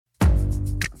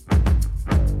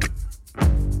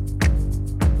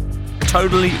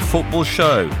Totally Football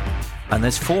Show. And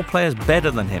there's 4 players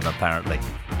better than him, apparently.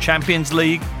 Champions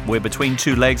League, we're between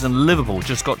 2 legs, and Liverpool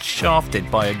just got shafted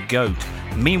by a goat.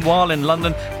 Meanwhile, in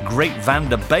London, great Van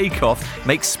der Beek-off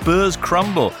makes Spurs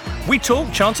crumble. We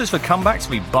talk chances for comebacks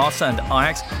for Barca and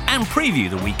Ajax, and preview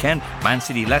the weekend, Man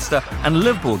City, Leicester, and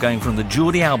Liverpool going from the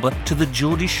Jordi Alba to the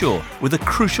Geordie Shore with a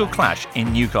crucial clash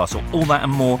in Newcastle. All that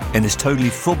and more in this Totally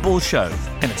Football Show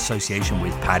in association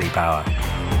with Paddy Power.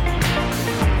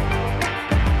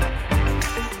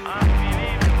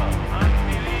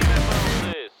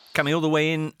 Coming all the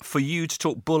way in for you to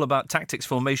talk bull about tactics,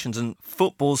 formations and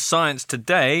football science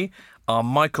today are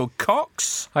Michael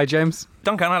Cox. Hi, James.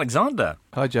 Duncan Alexander.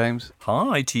 Hi, James.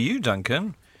 Hi to you,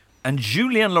 Duncan. And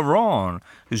Julien Laurent,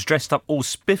 who's dressed up all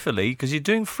spiffily because you're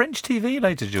doing French TV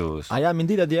later, Jules. I am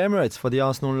indeed at the Emirates for the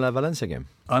Arsenal-Valencia game.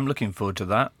 I'm looking forward to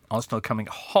that. Arsenal coming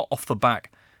hot off the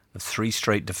back of 3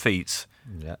 straight defeats.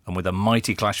 Yeah. And with a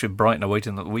mighty clash with Brighton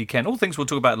awaiting the weekend. All things we'll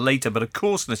talk about later, but of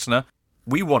course, listener,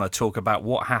 we want to talk about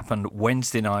what happened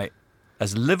Wednesday night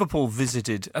as Liverpool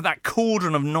visited that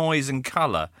cauldron of noise and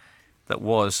colour that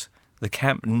was the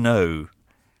Camp Nou.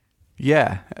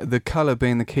 Yeah, the colour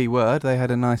being the key word. They had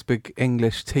a nice big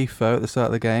English tifo at the start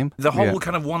of the game. The whole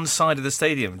kind of one side of the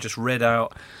stadium just read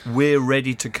out, "We're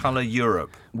ready to colour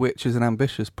Europe." Which is an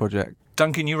ambitious project.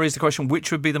 Duncan, you raised the question,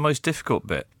 which would be the most difficult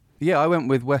bit? Yeah, I went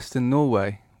with Western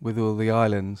Norway, with all the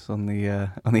islands on the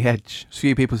edge. A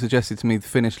few people suggested to me the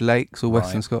Finnish lakes or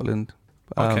Western Scotland.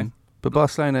 Okay. But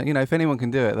Barcelona, if anyone can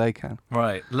do it, they can.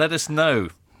 Right. Let us know,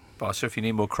 Barca, if you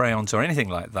need more crayons or anything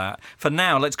like that. For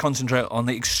now, let's concentrate on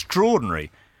the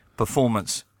extraordinary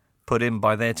performance put in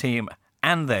by their team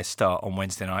and their star on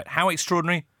Wednesday night. How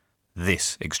extraordinary?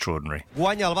 This extraordinary.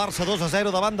 Guanya el Barça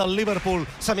 2-0 davant del Liverpool.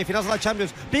 Semifinals de la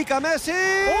Champions. Pica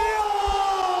Messi!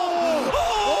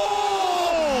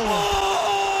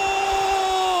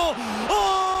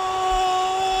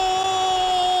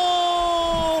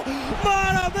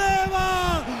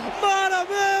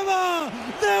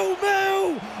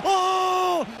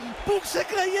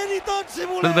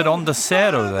 A little bit on the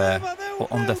cero there, or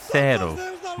on the cero,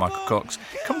 Michael Cox.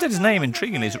 Commentator's name,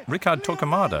 intriguingly, is Ricard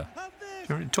Torquemada.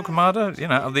 Torquemada,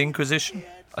 of the Inquisition.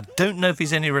 I don't know if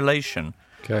he's any relation,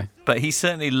 but he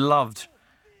certainly loved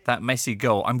that Messi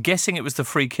goal. I'm guessing it was the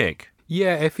free kick.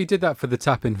 Yeah, if he did that for the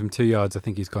tap-in from 2 yards, I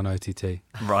think he's gone OTT.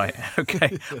 Right,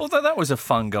 okay. Although that was a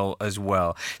fun goal as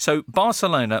well. So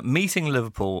Barcelona meeting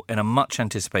Liverpool in a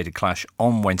much-anticipated clash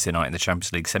on Wednesday night in the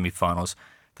Champions League semi-finals.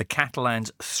 The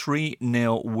Catalans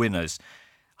 3-0 winners.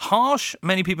 Harsh,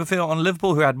 many people feel, on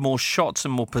Liverpool, who had more shots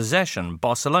and more possession.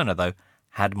 Barcelona, though,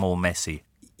 had more Messi.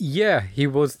 Yeah, he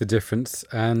was the difference.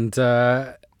 And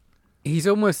he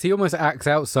almost acts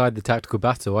outside the tactical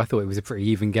battle. I thought it was a pretty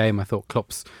even game. I thought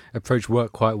Klopp's approach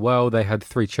worked quite well. They had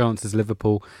 3 chances,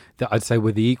 Liverpool, that I'd say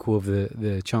were the equal of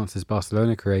the chances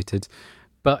Barcelona created.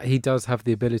 But he does have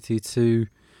the ability to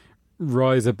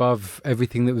rise above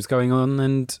everything that was going on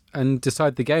and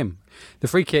decide the game. The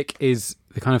free kick is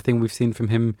the kind of thing we've seen from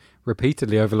him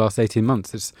repeatedly over the last 18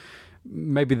 months. It's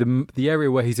maybe the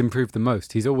area where he's improved the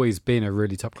most. He's always been a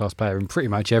really top-class player in pretty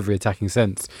much every attacking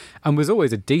sense and was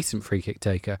always a decent free kick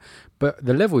taker. But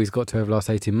the level he's got to over the last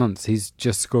 18 months, he's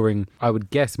just scoring, I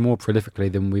would guess, more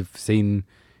prolifically than we've seen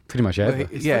pretty much ever.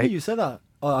 It's funny you said that.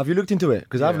 Oh, have you looked into it?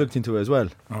 Because I've looked into it as well.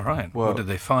 All right. What did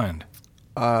they find?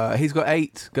 He's got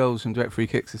 8 goals from direct free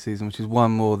kicks this season, which is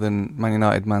 1 more than Man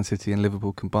United, Man City and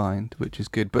Liverpool combined, which is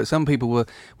good. But some people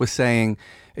were saying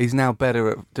he's now better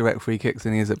at direct free kicks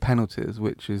than he is at penalties,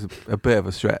 which is a bit of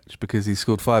a stretch because he's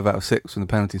scored 5 out of 6 from the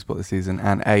penalty spot this season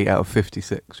and 8 out of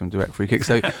 56 from direct free kicks.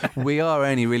 So we are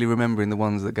only really remembering the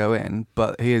ones that go in,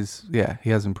 but he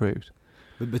has improved.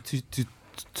 But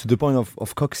to the point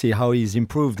of Coxie, how he's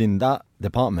improved in that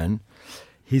department,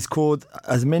 he scored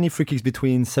as many free kicks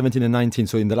between 17 and 19,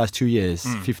 so in the last 2 years,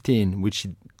 15, which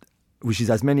is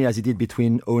as many as he did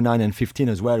between 09 and 15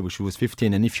 as well, which was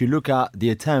 15. And if you look at the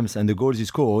attempts and the goals he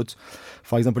scored,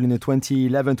 for example, in the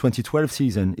 2011-2012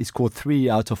 season, he scored 3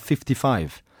 out of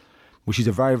 55, which is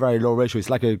a very, very low ratio. It's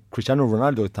like a Cristiano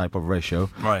Ronaldo type of ratio,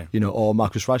 right? Or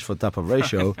Marcus Rashford type of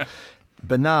ratio.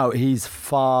 But now he's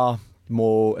far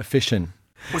more efficient.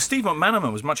 Well, Steve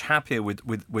McManaman was much happier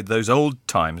with those old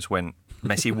times when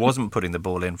Messi wasn't putting the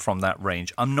ball in from that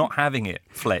range. I'm not having it,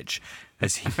 Fletch,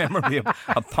 as he memorably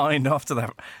opined after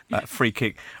that free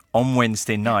kick on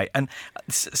Wednesday night. And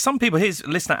some people, here's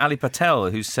listener Ali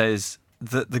Patel, who says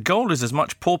that the goal is as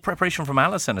much poor preparation from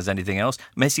Alisson as anything else.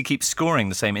 Messi keeps scoring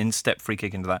the same in-step free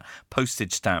kick into that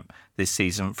postage stamp this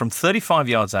season. From 35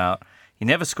 yards out, He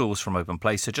never scores from open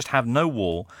play, so just have no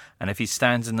wall, and if he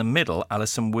stands in the middle,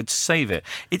 Alisson would save it.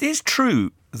 It is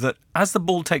true that as the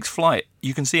ball takes flight,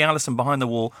 you can see Alisson behind the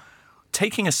wall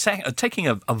taking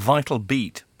a vital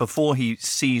beat before he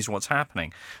sees what's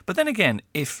happening. But then again,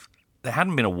 if there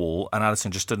hadn't been a wall and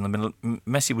Alisson just stood in the middle,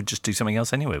 Messi would just do something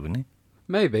else anyway, wouldn't he?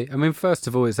 Maybe. I mean, first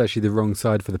of all, it's actually the wrong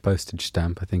side for the postage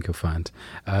stamp, I think you'll find.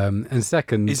 And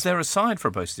second... Is there a side for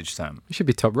a postage stamp? It should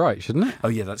be top right, shouldn't it? Oh,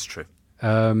 yeah, that's true.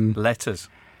 Letters.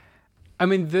 I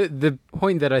mean, the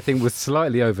point that I think was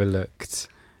slightly overlooked,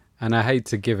 and I hate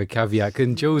to give a caveat,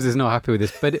 and Jules is not happy with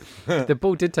this, but the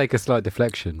ball did take a slight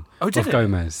deflection of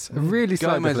Gomez. A really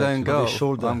slight Gomez's deflection. own goal.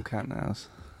 Shoulder. I'm cat now.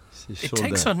 It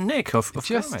takes a nick of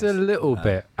Just Gomez. a little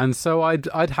bit, and so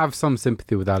I'd have some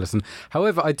sympathy with Alisson.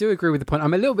 However, I do agree with the point.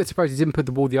 I'm a little bit surprised he didn't put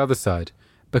the ball the other side,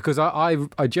 because I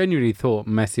genuinely thought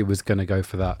Messi was going to go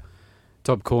for that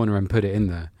top corner and put it in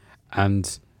there,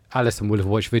 and Alisson will have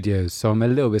watched videos, so I'm a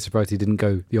little bit surprised he didn't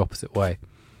go the opposite way.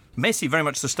 Messi very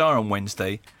much the star on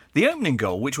Wednesday. The opening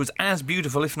goal, which was as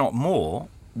beautiful, if not more,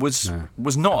 was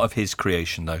not of his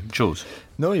creation, though. Jules?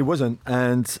 No, it wasn't,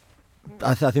 and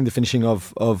I think the finishing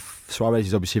of Suarez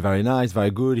is obviously very nice,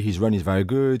 very good. His run is very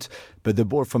good. But the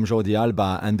ball from Jordi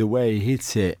Alba and the way he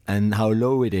hits it and how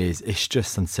low it is, it's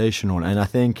just sensational. And I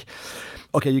think,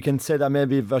 okay, you can say that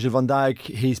maybe Virgil van Dijk,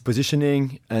 his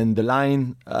positioning and the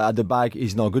line at the back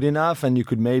is not good enough, and you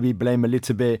could maybe blame a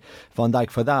little bit Van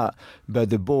Dijk for that. But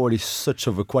the ball is such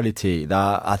of a quality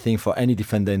that I think for any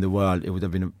defender in the world, it would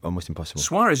have been almost impossible.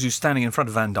 Suarez, who's standing in front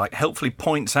of Van Dijk, helpfully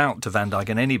points out to Van Dijk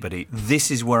and anybody,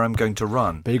 this is where I'm going to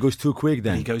run. But he goes too quick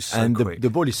then. He goes so and quick. The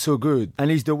ball is so good.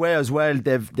 And it's the way as well,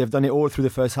 they've done it all through the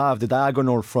first half, the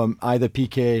diagonal from either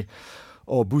Piqué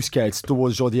or Busquets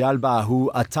towards Jordi Alba,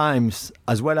 who at times,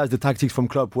 as well as the tactics from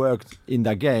Klopp worked in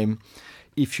that game,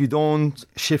 if you don't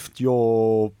shift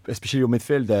especially your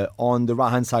midfielder on the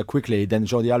right-hand side quickly, then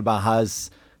Jordi Alba has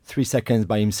 3 seconds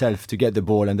by himself to get the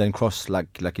ball and then cross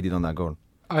like he did on that goal.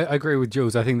 I agree with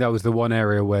Jules. I think that was the one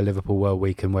area where Liverpool were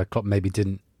weak and where Klopp maybe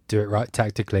didn't do it right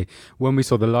tactically. When we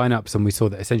saw the lineups and we saw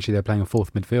that essentially they're playing a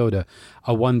fourth midfielder,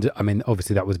 I wondered, I mean,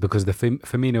 obviously that was because of the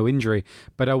Firmino injury,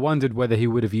 but I wondered whether he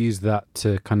would have used that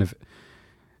to kind of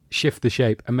shift the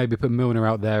shape and maybe put Milner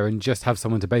out there and just have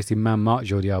someone to basically man-mark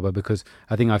Jordi Alba, because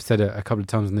I think I've said it a couple of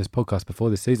times on this podcast before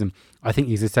this season, I think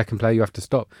he's the second player you have to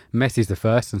stop. Messi's the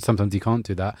first, and sometimes he can't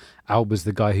do that. Alba's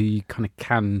the guy who you kind of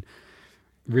can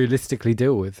realistically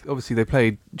deal with. Obviously, they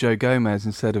played Joe Gomez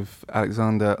instead of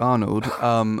Alexander-Arnold.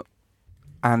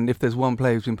 And if there's one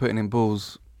player who's been putting in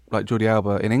balls like Jordi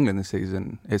Alba in England this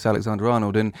season, it's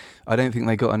Alexander-Arnold. And I don't think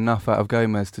they got enough out of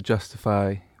Gomez to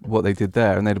justify what they did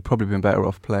there. And they'd have probably been better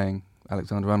off playing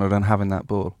Alexander-Arnold and having that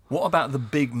ball. What about the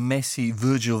big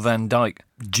Messi-Virgil van Dijk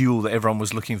duel that everyone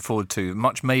was looking forward to?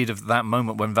 Much made of that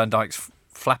moment when Van Dijk's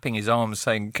flapping his arms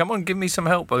saying, come on, give me some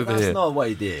help over here. That's not what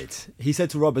he did. He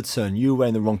said to Robertson, you were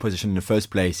in the wrong position in the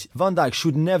first place. Van Dijk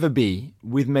should never be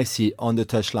with Messi on the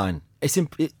touchline.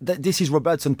 This is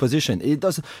Robertson's position.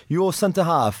 Your centre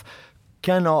half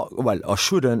cannot, or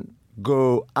shouldn't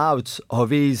go out of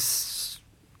his,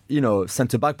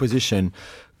 centre back position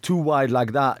too wide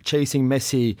like that, chasing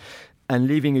Messi and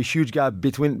leaving a huge gap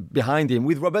behind him,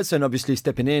 with Robertson obviously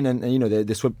stepping in and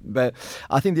the swap. But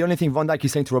I think the only thing Van Dijk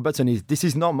is saying to Robertson is, this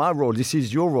is not my role, this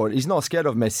is your role. He's not scared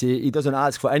of Messi. He doesn't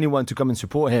ask for anyone to come and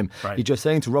support him. Right. He's just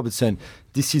saying to Robertson,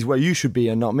 this is where you should be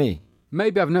and not me.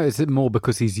 Maybe I've noticed it more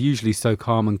because he's usually so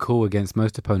calm and cool against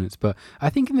most opponents. But I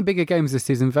think in the bigger games this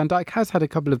season, Van Dijk has had a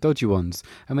couple of dodgy ones.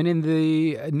 I mean, in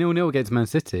the 0-0 against Man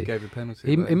City, He gave a penalty.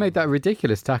 he made that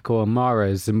ridiculous tackle on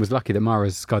Mahrez and was lucky that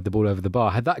Mahrez skied the ball over the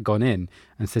bar. Had that gone in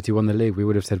and City won the league, we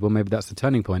would have said, well, maybe that's the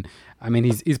turning point. I mean,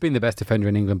 he's been the best defender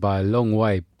in England by a long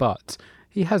way, but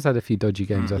he has had a few dodgy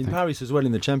games, I in think. Paris as well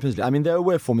in the Champions League. I mean, they're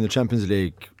away from in the Champions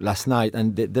League last night,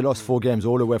 and they lost 4 games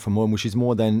all away from home, which is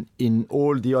more than in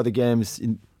all the other games.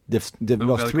 They've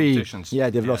lost 3. Yeah,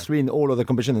 they've lost 3 in all other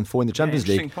competitions and 4 in the Champions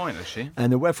League. Interesting point, actually.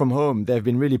 And away from home, they've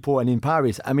been really poor. And in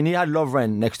Paris, I mean, he had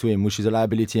Lovren next to him, which is a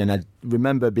liability. And I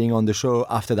remember being on the show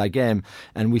after that game,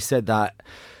 and we said that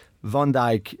Van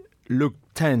Dijk looked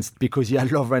tensed because he had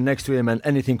Lovren next to him, and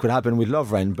anything could happen with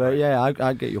Lovren. But yeah, I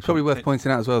get your point. Probably worth pointing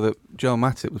out as well that Joel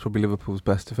Matip was probably Liverpool's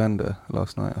best defender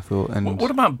last night, I thought. And What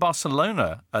about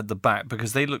Barcelona at the back?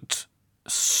 Because they looked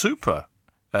super.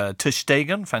 Ter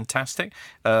Stegen, fantastic.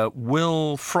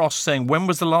 Will Frost saying, when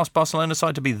was the last Barcelona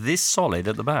side to be this solid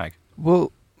at the back?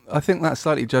 Well, I think that's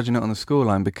slightly judging it on the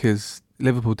scoreline, because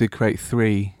Liverpool did create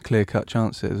 3 clear-cut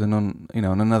chances, and on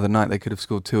another night they could have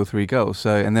scored 2 or 3 goals.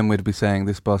 So, and then we'd be saying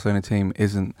this Barcelona team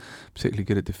isn't particularly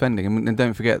good at defending. And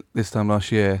don't forget, this time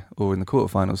last year, or in the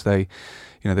quarterfinals, they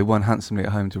won handsomely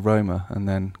at home to Roma, and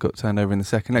then got turned over in the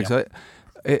second leg. Yeah. So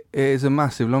it is a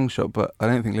massive long shot, but I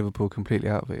don't think Liverpool are completely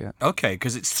out of it yet. Okay,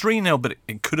 because it's 3-0, but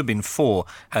it could have been 4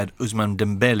 had Ousmane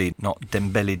Dembele not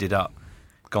Dembele'd it up,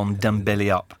 gone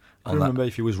Dembele up. I don't remember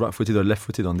if he was right-footed or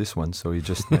left-footed on this one, so he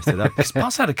just messed it up.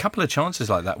 Spurs had a couple of chances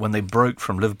like that when they broke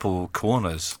from Liverpool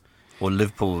corners or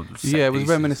Liverpool set Yeah, it was pieces.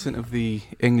 reminiscent of the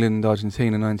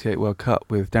England-Argentina 98 World Cup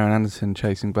with Darren Anderson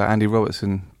chasing back. Andy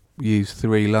Robertson used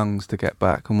 3 lungs to get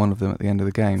back, and one of them at the end of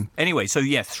the game. Anyway, so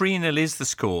 3-0 is the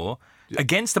score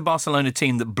against the Barcelona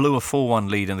team that blew a 4-1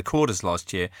 lead in the quarters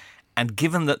last year, and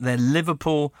given that they're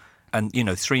Liverpool and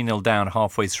 3-0 down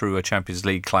halfway through a Champions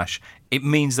League clash, it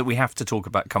means that we have to talk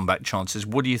about comeback chances.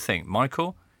 What do you think,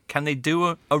 Michael? Can they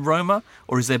do a Roma,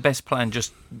 or is their best plan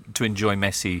just to enjoy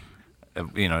Messi,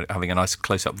 having a nice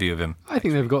close-up view of him? I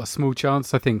think they've got a small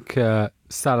chance. I think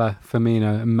Salah,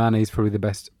 Firmino and Mane is probably the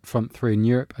best front 3 in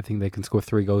Europe. I think they can score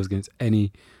 3 goals against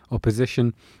any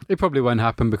opposition. It probably won't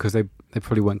happen because they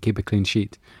probably won't keep a clean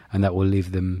sheet, and that will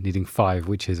leave them needing 5,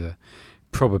 which is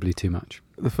probably too much.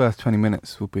 The first 20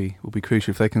 minutes will be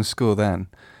crucial if they can score then.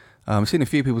 I've seen a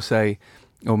few people say,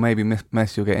 or maybe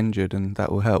Messi will get injured and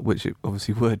that will help, which it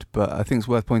obviously would, but I think it's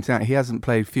worth pointing out he hasn't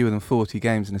played fewer than 40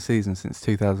 games in a season since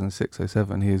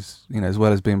 2006-07. He's, as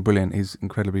well as being brilliant, he's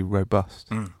incredibly robust.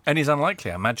 And he's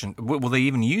unlikely, I imagine. Will they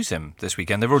even use him this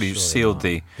weekend? They've already sealed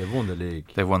They've won the league.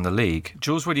 They've won the league.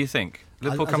 Jules, what do you think?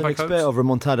 Liverpool As come an back expert of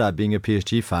remontada, being a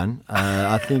PSG fan,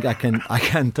 I think I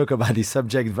can talk about this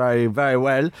subject very, very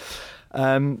well.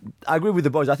 I agree with the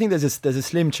boys. I think there's a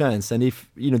slim chance, and if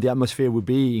the atmosphere would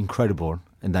be incredible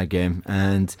in that game,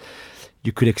 and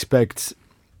you could expect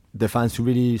the fans to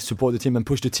really support the team and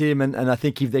push the team, and I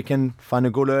think if they can find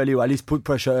a goal early, or at least put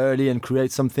pressure early and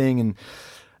create something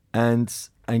and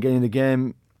get in the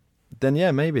game,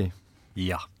 then maybe.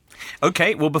 Yeah.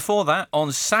 Okay, well, before that,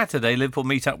 on Saturday, Liverpool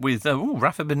meet up with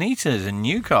Rafa Benitez in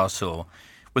Newcastle,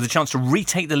 with a chance to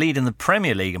retake the lead in the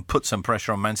Premier League and put some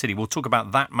pressure on Man City. We'll talk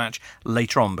about that match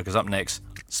later on, because up next,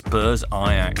 Spurs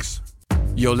Ajax.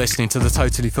 You're listening to the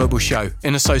Totally Football Show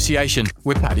in association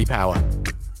with Paddy Power.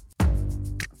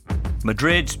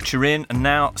 Madrid, Turin, and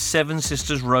now Seven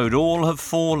Sisters Road all have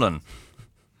fallen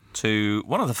to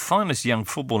one of the finest young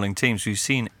footballing teams we've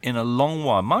seen in a long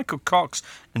while. Michael Cox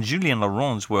and Julien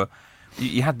Laurens were...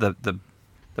 You had the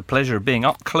pleasure of being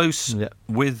up close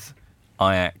with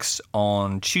Ajax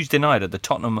on Tuesday night at the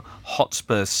Tottenham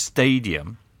Hotspur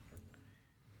Stadium.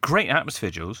 Great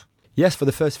atmosphere, Jules. Yes, for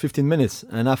the first 15 minutes,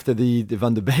 and after the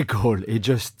Van der Beek goal, it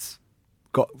just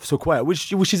got so quiet,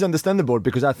 which is understandable,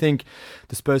 because I think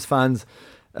the Spurs fans,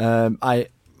 I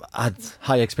had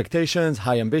high expectations,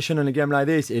 high ambition in a game like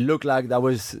this. It looked like that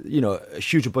was a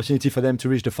huge opportunity for them to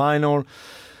reach the final,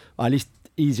 at least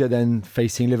easier than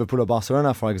facing Liverpool or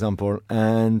Barcelona, for example.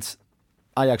 And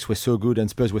Ajax was so good and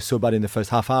Spurs were so bad in the first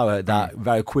half hour that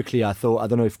very quickly I thought, I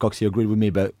don't know if Coxie agreed with me,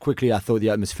 but quickly I thought the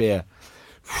atmosphere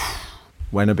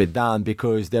went a bit down,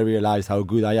 because they realised how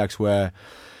good Ajax were,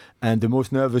 and the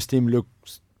most nervous team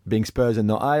looked being Spurs and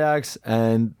not Ajax,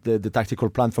 and the tactical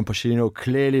plan from Pochettino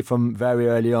clearly from very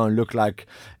early on looked like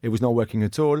it was not working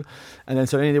at all, and then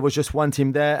suddenly there was just one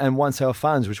team there and one set of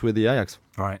fans, which were the Ajax.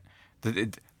 Right.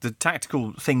 The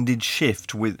tactical thing did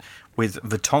shift with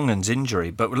Vertonghen's injury,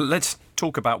 but let's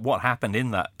talk about what happened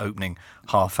in that opening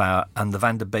half hour and the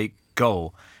Van der Beek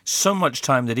goal. So much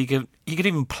time that he could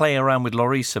even play around with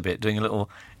Lloris a bit, doing a little,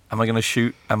 am I going to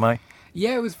shoot, am I?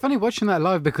 Yeah, it was funny watching that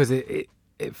live, because it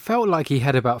felt like he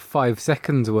had about 5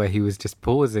 seconds where he was just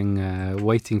pausing,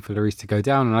 waiting for Lloris to go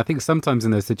down. And I think sometimes in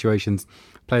those situations,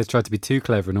 players try to be too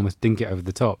clever and almost dink it over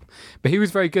the top. But he was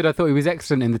very good. I thought he was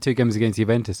excellent in the 2 games against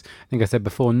Juventus. I think I said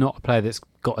before, not a player that's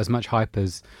got as much hype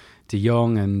as De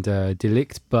Jong and De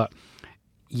Ligt, but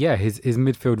yeah, his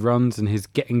midfield runs and his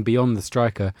getting beyond the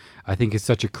striker, I think, is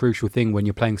such a crucial thing when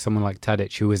you're playing someone like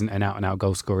Tadic, who isn't an out-and-out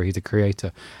goal scorer. He's a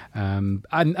creator. And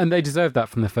they deserved that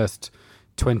from the first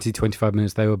 20-25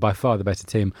 minutes. They were by far the better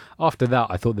team. After that,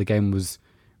 I thought the game was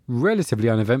relatively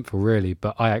uneventful, really,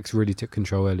 but Ajax really took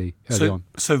control early on.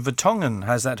 So Vertonghen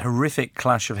has that horrific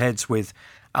clash of heads with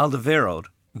Alderweireld.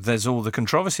 There's all the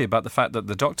controversy about the fact that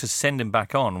the doctors send him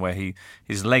back on, where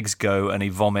his legs go and he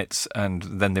vomits, and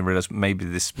then they realise maybe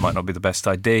this might not be the best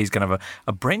idea. He's going to have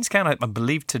a brain scan, I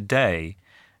believe, today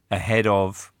ahead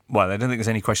of... Well, I don't think there's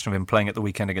any question of him playing at the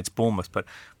weekend against Bournemouth, but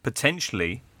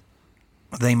potentially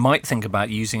they might think about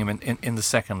using him in the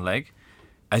second leg.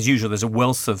 as usual, there's a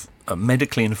wealth of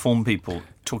medically informed people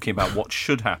talking about what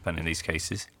should happen in these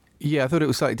cases. Yeah, I thought it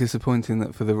was slightly disappointing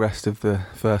that for the rest of the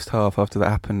first half, after that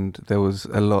happened, there was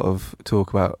a lot of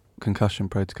talk about concussion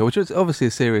protocol, which was obviously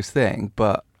a serious thing,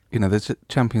 but, there's a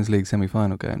Champions League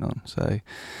semi-final going on, so...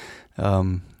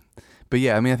 but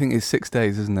yeah, I mean, I think it's 6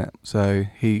 days, isn't it? So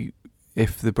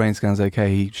if the brain scan's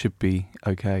okay, he should be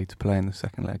okay to play in the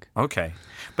second leg. Okay.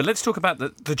 But let's talk about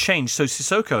the change. So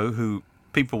Sissoko, who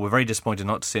people were very disappointed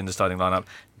not to see in the starting lineup,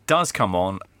 does come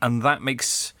on, and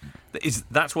that's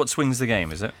what swings the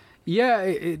game, is it? Yeah,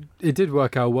 it did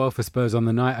work out well for Spurs on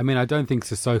the night. I mean, I don't think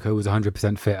Sissoko was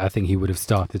 100% fit. I think he would have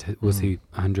started, was he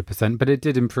 100%? But it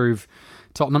did improve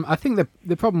Tottenham. I think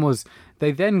the problem was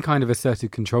they then kind of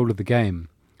asserted control of the game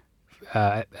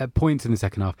at points in the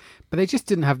second half, but they just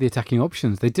didn't have the attacking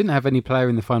options. They didn't have any player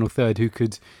in the final third who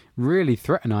could really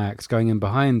threaten Ajax going in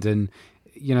behind, and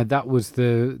that was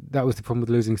the problem with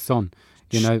losing Son.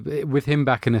 With him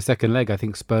back in a second leg, I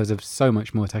think Spurs have so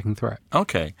much more attacking threat.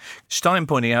 Okay. Stein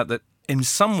pointing out that in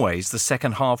some ways the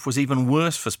second half was even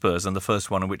worse for Spurs than the first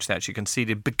one, in which they actually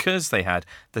conceded because they had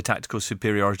the tactical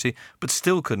superiority, but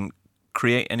still couldn't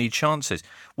create any chances.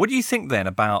 What do you think then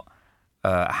about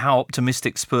how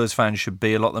optimistic Spurs fans should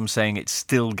be? A lot of them saying it's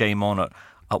still game on at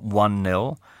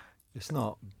 1-0. It's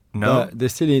not. No, they're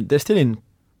still in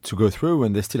to go through,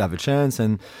 and they still have a chance.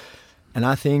 And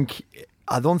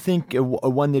I don't think a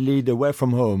 1-0 lead away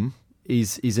from home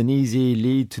is an easy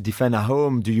lead to defend at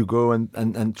home. Do you go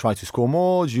and try to score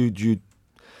more? Do you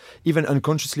even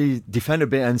unconsciously defend a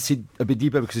bit and sit a bit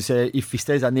deeper because you say, if he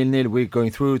stays at 0-0, we're going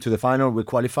through to the final, we're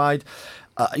qualified.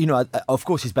 Of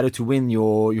course, it's better to win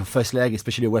your first leg,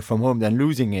 especially away from home, than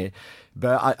losing it.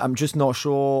 But I'm just not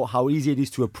sure how easy it is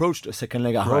to approach the second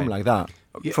leg at home like that.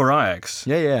 For Ajax.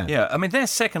 Yeah. I mean, their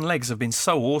second legs have been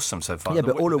so awesome so far. Yeah,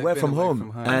 but all away from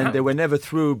home. And they were never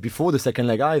through before the second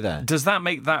leg either. Does that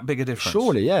make that big a difference?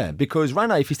 Surely, yeah. Because right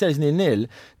now, if he stays 0-0,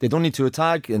 they don't need to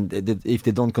attack. And if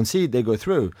they don't concede, they go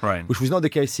through. Right. Which was not the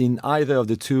case in either of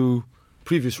the two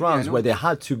previous rounds where they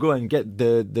had to go and get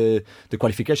the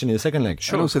qualification in the second leg.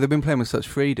 Sure. And also, they've been playing with such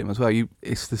freedom as well.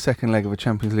 It's the second leg of a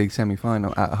Champions League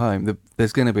semi-final at home.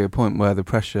 There's going to be a point where the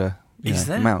pressure... Is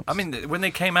there? Mounts. I mean, when they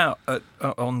came out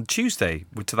on Tuesday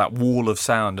to that wall of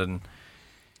sound and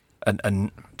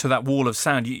to that wall of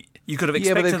sound, you could have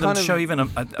expected them to show even a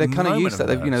they're kind of used to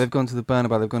that. They've gone to the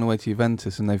Bernabeu, they've gone away to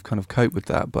Juventus, and they've kind of coped with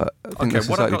that. But I think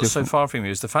what I've got so far from you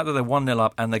is the fact that they're 1-0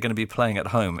 up and they're going to be playing at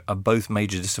home are both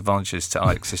major disadvantages to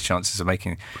Ajax's chances of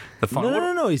making the final.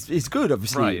 No. It's good,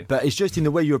 obviously, right. But it's just in the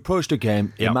way you approach the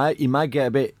game. It might get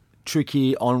a bit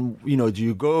tricky on, do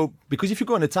you go, because if you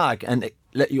go and attack and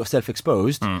let yourself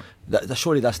exposed,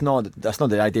 surely that's not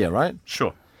the idea, right?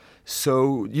 Sure.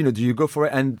 So, do you go for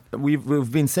it? And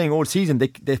we've been saying all season they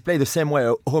play the same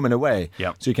way home and away.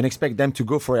 Yeah. So you can expect them to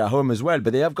go for it at home as well.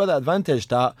 But they have got the advantage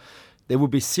that they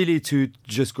would be silly to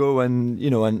just go and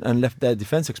left their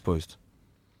defence exposed.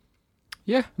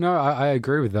 Yeah, no, I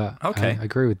agree with that. Okay. I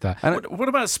agree with that. And what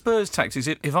about Spurs' tactics?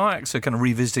 If Ajax are kind of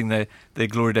revisiting their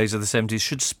glory days of the 70s,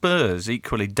 should Spurs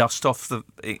equally dust off the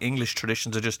English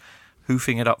traditions of just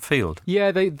hoofing it upfield?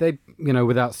 Yeah, they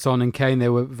without Son and Kane, they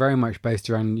were very much based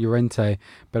around Llorente.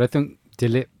 But I think De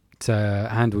Ligt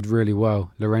handled really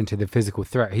well Llorente, the physical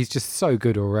threat. He's just so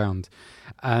good all round.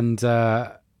 And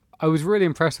I was really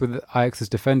impressed with Ajax's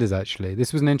defenders, actually.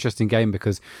 This was an interesting game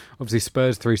because obviously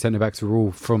Spurs' three centre-backs were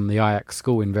all from the Ajax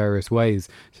school in various ways.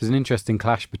 So it was an interesting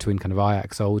clash between kind of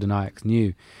Ajax old and Ajax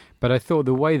new. But I thought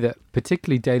the way that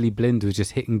particularly Daley Blind was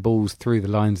just hitting balls through the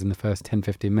lines in the first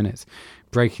 10-15 minutes,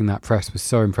 breaking that press was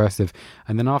so impressive.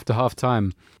 And then after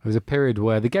half-time, there was a period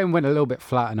where the game went a little bit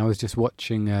flat and I was just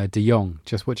watching De Jong,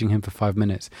 just watching him for 5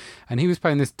 minutes. And he was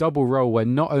playing this double role where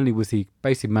not only was he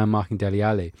basically man-marking Dele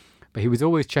Alli, but he was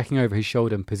always checking over his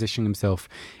shoulder and positioning himself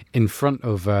in front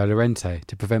of Llorente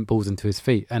to prevent balls into his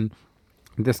feet. And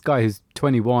this guy who's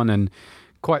 21 and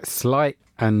quite slight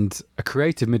and a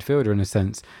creative midfielder in a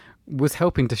sense, was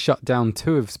helping to shut down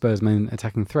two of Spurs' main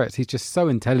attacking threats. He's just so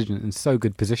intelligent and so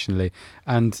good positionally.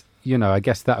 And, I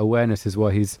guess that awareness is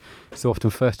why he's so often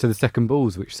first to the second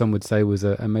balls, which some would say was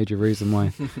a major reason why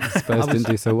Spurs didn't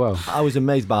do so well. I was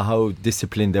amazed by how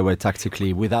disciplined they were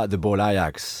tactically without the ball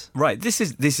Ajax. Right. This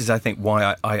is I think,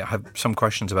 why I have some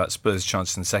questions about Spurs'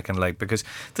 chances in the second leg, because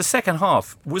the second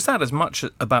half, was that as much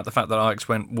about the fact that Ajax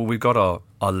went, well, we've got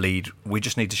our lead, we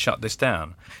just need to shut this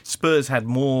down? Spurs had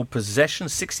more possession,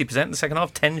 60% in the second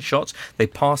half, 10 shots. They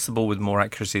passed the ball with more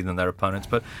accuracy than their opponents.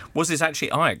 But was this actually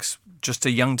Ajax, just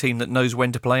a young team that knows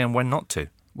when to play and when not to?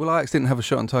 Well, Ajax didn't have a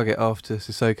shot on target after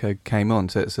Sissoko came on,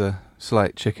 so it's a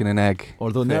slight chicken and egg.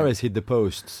 Although Neres hit the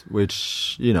post,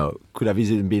 which, could have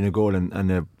easily been a goal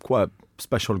and a quite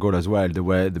special goal as well, the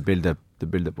way the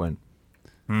build-up went.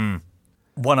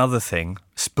 One other thing,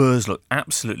 Spurs look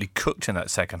absolutely cooked in that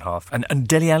second half. And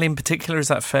Dele Alli in particular, is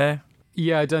that fair?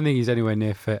 Yeah, I don't think he's anywhere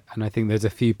near fit. And I think there's a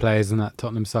few players on that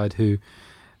Tottenham side who,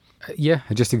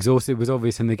 are just exhausted. It was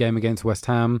obvious in the game against West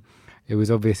Ham. It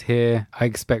was obvious here. I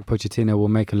expect Pochettino will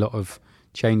make a lot of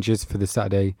changes for the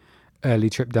Saturday early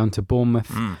trip down to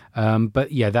Bournemouth.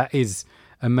 But yeah, that is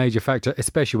a major factor,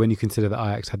 especially when you consider that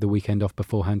Ajax had the weekend off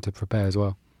beforehand to prepare as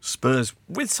well. Spurs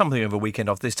with something of a weekend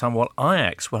off this time, while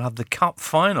Ajax will have the cup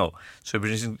final. So it'll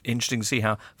be interesting to see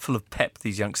how full of pep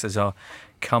these youngsters are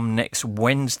come next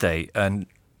Wednesday. And,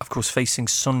 of course, facing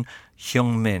Son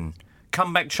Heung-min.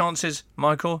 Comeback chances,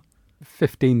 Michael?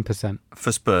 15%.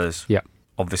 For Spurs? Yeah.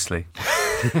 Obviously.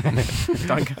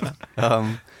 Duncan?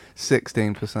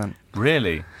 16%.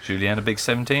 Really? Julien, a big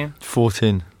 17?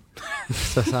 14.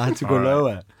 So I had to go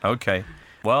lower. OK.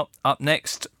 Well, up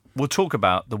next, we'll talk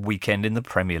about the weekend in the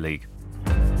Premier League.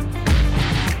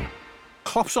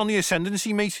 Klopp's on the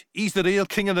ascendancy, mate. He's the real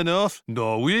king of the north.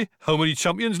 No way. How many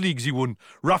Champions Leagues he won?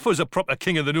 Rafa's a proper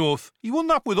king of the north. He won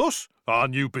that with us.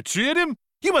 And you betrayed him.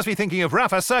 You must be thinking of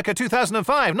Rafa circa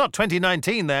 2005, not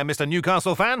 2019 there, Mr.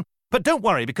 Newcastle fan. But don't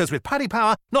worry, because with Paddy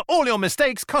Power, not all your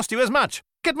mistakes cost you as much.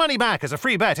 Get money back as a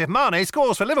free bet if Mane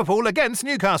scores for Liverpool against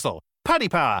Newcastle. Paddy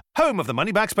Power, home of the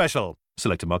money back special.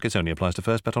 Selected markets only applies to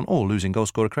first bet on all losing goal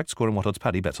scorer correct scoring what odds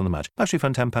Paddy bets on the match. Max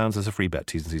refund £10 as a free bet.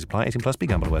 T's and C's apply. 18 plus.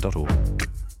 BeGambleAware.org.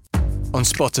 On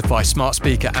Spotify, smart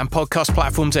speaker and podcast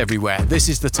platforms everywhere, this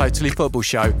is the Totally Football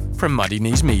Show from Muddy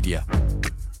Knees Media.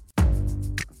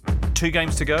 2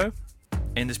 games to go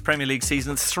in this Premier League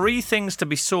season. 3 things to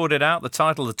be sorted out: the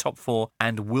title, the top 4,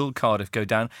 and will Cardiff go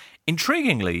down?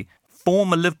 Intriguingly,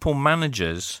 former Liverpool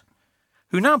managers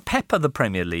who now pepper the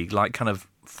Premier League like kind of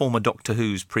former Doctor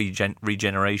Who's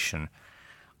regeneration.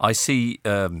 I see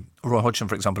Roy Hodgson,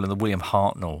 for example, in the William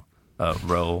Hartnell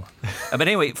role. But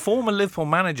anyway, former Liverpool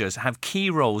managers have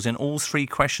key roles in all 3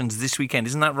 questions this weekend.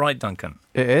 Isn't that right, Duncan?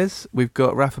 It is. We've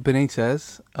got Rafa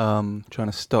Benitez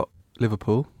trying to stop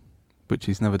Liverpool, which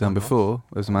he's never done before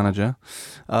as a manager.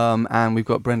 And we've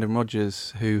got Brendan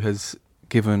Rodgers, who has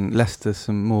given Leicester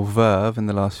some more verve in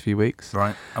the last few weeks.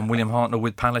 Right. And William Hartnell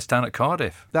with Palace down at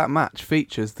Cardiff. That match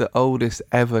features the oldest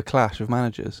ever clash of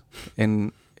managers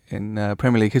in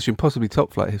Premier League history, and possibly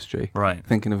top flight history. Right.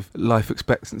 Thinking of life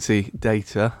expectancy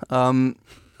data.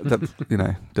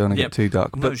 That, don't want to get too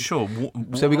dark. No, sure.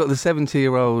 So we got the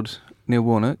 70-year-old Neil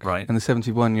Warnock, right, and the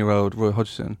 71-year-old Roy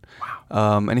Hodgson.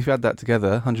 Wow. And if you add that together,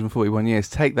 141 years,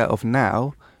 take that off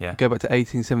now, go back to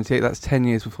 1878, that's 10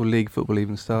 years before league football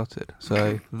even started.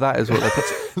 So that is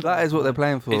what they're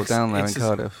playing for down there in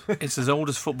Cardiff. It's as old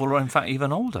as football, or in fact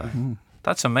even older.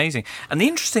 That's amazing. And the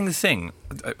interesting thing,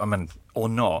 I mean, or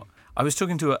not, I was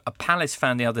talking to a Palace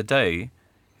fan the other day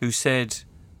who said,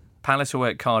 Palace away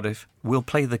at Cardiff, we'll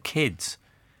play the kids.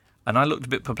 And I looked a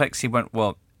bit perplexed. He went,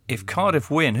 well, if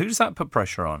Cardiff win, who does that put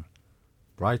pressure on?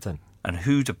 Brighton. And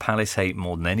who do Palace hate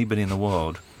more than anybody in the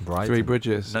world? Brighton. 3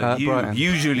 Bridges. No, Brighton.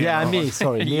 Usually. Yeah, me,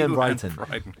 sorry, me and Brighton.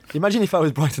 Imagine if I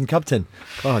was Brighton captain.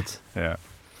 God. Yeah.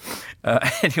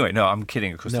 Anyway, no, I'm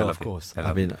kidding. Of course, no, of course.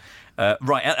 I mean,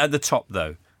 right, at the top,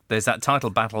 though, there's that title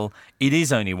battle. It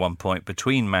is only 1 point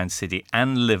between Man City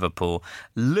and Liverpool.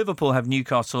 Liverpool have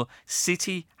Newcastle.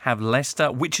 City have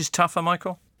Leicester. Which is tougher,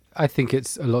 Michael? I think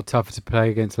it's a lot tougher to play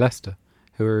against Leicester,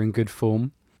 who are in good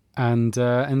form. And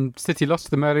City lost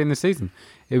to them early in the season.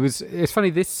 It's funny,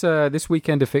 this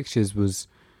weekend of fixtures was,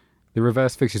 the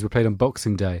reverse fixtures were played on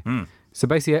Boxing Day. So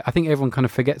basically, I think everyone kind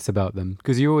of forgets about them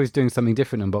because you're always doing something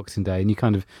different on Boxing Day, and you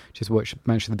kind of just watch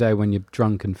Match of the Day when you're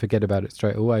drunk and forget about it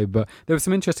straight away. But there were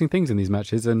some interesting things in these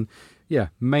matches, and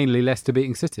mainly Leicester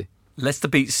beating City. Leicester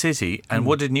beat City, and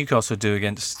what did Newcastle do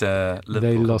against Liverpool?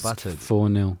 They lost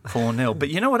 4-0. 4-0. But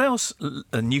you know what else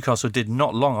Newcastle did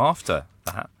not long after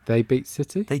that? They beat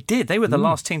City? They did. They were the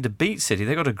last team to beat City.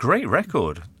 They got a great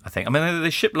record, I think. I mean, they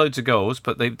shipped loads of goals,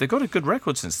 but they've got a good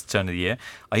record since the turn of the year.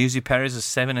 Ayuso Perez has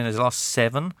 7 in his last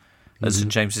 7 at St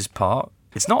James's Park.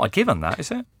 It's not a given, that,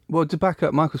 is it? Well, to back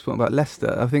up Michael's point about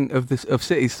Leicester, I think of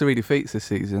City's 3 defeats this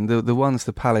season, the ones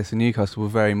to Palace and Newcastle were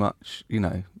very much,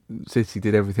 City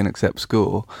did everything except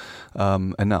score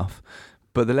enough.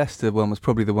 But the Leicester one was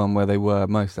probably the one where they were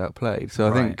most outplayed. So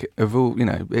I think of all,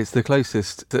 it's the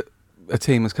closest that a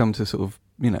team has come to sort of,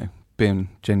 being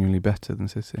genuinely better than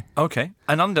City. Okay.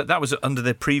 And that was under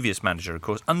their previous manager, of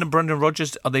course. Under Brendan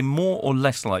Rodgers, are they more or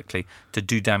less likely to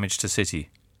do damage to City?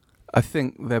 I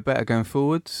think they're better going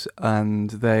forwards,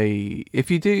 and if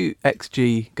you do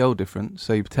XG goal difference,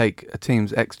 so you take a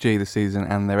team's XG this season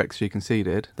and their XG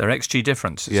conceded. Their XG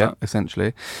difference,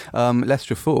 essentially.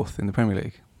 Leicester 4th in the Premier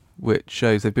League, which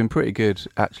shows they've been pretty good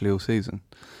actually all season.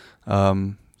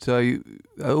 So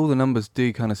all the numbers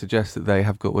do kind of suggest that they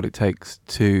have got what it takes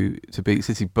to beat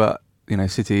City, but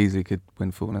City easily could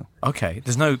win 4-0. Okay,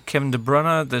 there's no Kevin De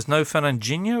Bruyne, there's no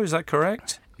Fernandinho, is that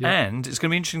correct? Yeah. And it's going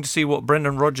to be interesting to see what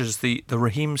Brendan Rodgers, the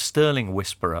Raheem Sterling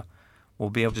whisperer,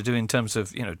 will be able to do in terms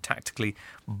of, tactically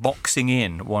boxing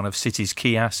in one of City's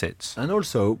key assets. And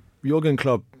also, Jurgen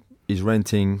Klopp is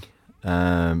renting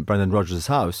Brendan Rodgers'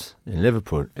 house in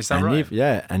Liverpool. Is that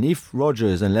right? And if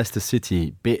Rodgers and Leicester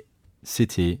City beat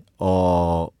City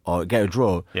or get a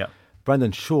draw,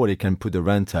 Brendan surely can put the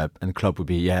rent up, and Klopp would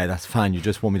be, that's fine, you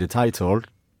just won me the title,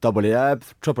 double it up,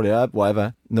 triple it up,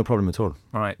 whatever, no problem at all.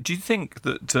 Right. Do you think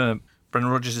that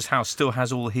Brendan Rodgers' house still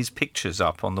has all his pictures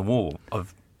up on the wall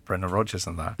of Brendan Rodgers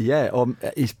and that? Yeah, or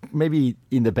he's maybe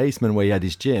in the basement where he had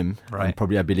his gym, right. And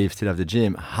probably, I believe, still have the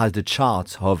gym, has the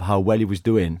chart of how well he was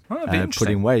doing,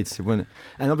 putting weights. And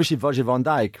obviously, Virgil van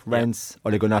Dijk rents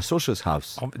Ole Gunnar Solskjaer's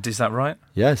house. Is that right?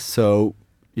 Yes, so,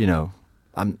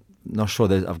 I'm not sure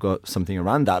that I've got something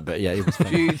around that, but it was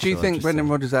do you think Brendan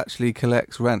Rodgers actually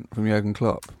collects rent from Jurgen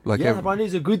Klopp? Apparently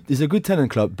he's a good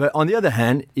tenant club. But on the other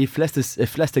hand, if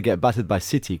Leicester get battered by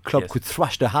City, Klopp could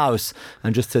thrash the house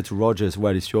and just say to Rodgers,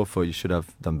 "Well, it's your fault. You should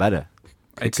have done better."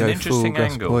 It's an interesting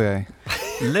angle.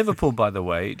 Liverpool, by the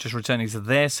way, just returning to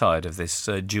their side of this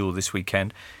duel this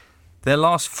weekend, their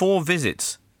last 4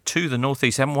 visits to the North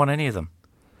East haven't won any of them.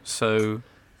 So,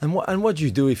 and what do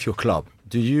you do if you're Klopp?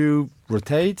 Do you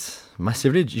rotate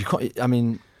massively? You can't,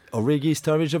 Origi,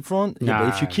 Sturridge up front? But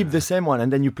if you keep the same one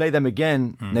and then you play them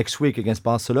again next week against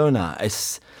Barcelona,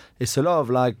 it's a lot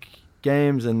of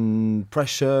games and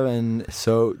pressure, and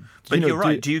so. But you're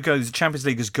right. Do you go? The Champions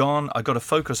League is gone. I got to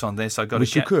focus on this. I got to.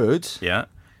 Which you could. Yeah.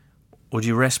 Or do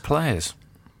you rest players?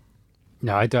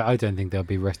 No, I don't think they'll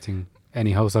be resting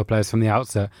any wholesale players from the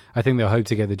outset. I think they'll hope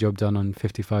to get the job done on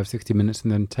 55, 60 minutes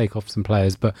and then take off some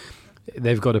players, but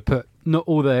they've got to put not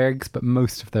all their eggs, but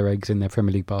most of their eggs in their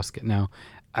Premier League basket now.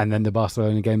 And then the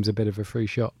Barcelona game's a bit of a free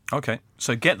shot. Okay,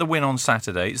 so get the win on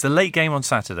Saturday. It's the late game on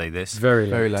Saturday, this. Very late.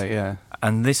 Very late, yeah.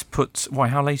 And this puts... Why,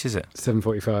 how late is it?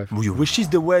 7:45. Which is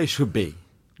the way it should be.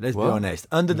 Let's be honest.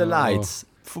 Under the lights,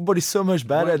 football is so much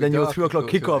better than your 3 o'clock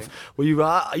kickoff where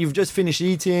you've just finished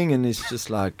eating and it's just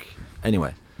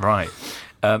anyway. Right.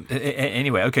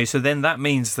 Anyway, okay, so then that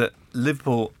means that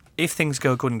Liverpool, if things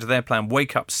go according to their plan,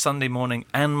 wake up Sunday morning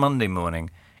and Monday morning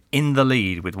in the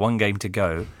lead with 1 game to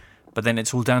go. But then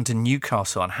it's all down to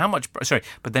Newcastle and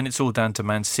but then it's all down to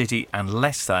Man City and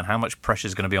Leicester and how much pressure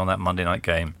is going to be on that Monday night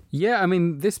game. Yeah,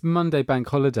 this Monday bank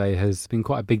holiday has been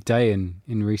quite a big day in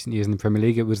recent years in the Premier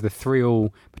League. It was the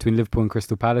 3-3 between Liverpool and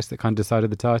Crystal Palace that kind of decided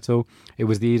the title. It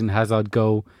was the Eden Hazard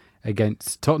goal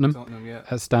against Tottenham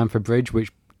at Stamford Bridge,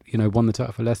 which won the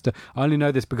title for Leicester. I only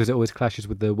know this because it always clashes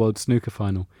with the World Snooker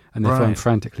final and they're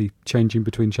frantically changing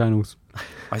between channels.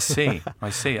 I see.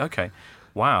 Okay.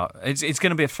 Wow, it's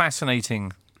going to be a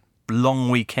fascinating long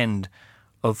weekend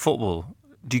of football.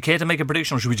 Do you care to make a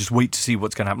prediction, or should we just wait to see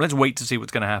what's going to happen? Let's wait to see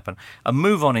what's going to happen and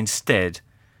move on instead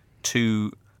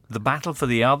to the battle for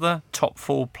the other top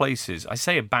 4 places. I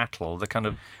say a battle, the kind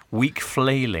of weak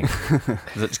flailing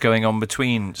that's going on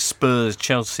between Spurs,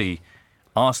 Chelsea,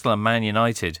 Arsenal and Man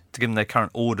United to give them their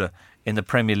current order in the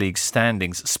Premier League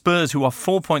standings. Spurs, who are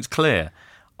 4 points clear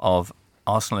of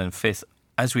Arsenal in 5th,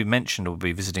 as we mentioned, will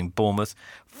be visiting Bournemouth.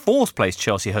 4th place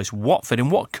Chelsea host Watford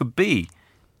in what could be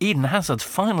Eden Hazard's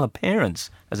final appearance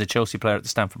as a Chelsea player at the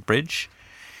Stamford Bridge.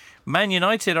 Man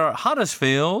United are at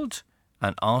Huddersfield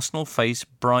and Arsenal face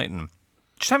Brighton.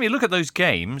 Just having a look at those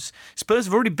games, Spurs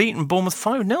have already beaten Bournemouth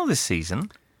 5-0 this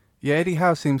season. Yeah, Eddie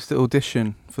Howe seems to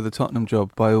audition for the Tottenham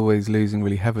job by always losing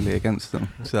really heavily against them.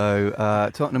 So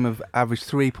Tottenham have averaged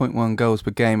 3.1 goals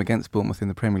per game against Bournemouth in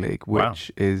the Premier League,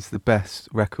 which is their best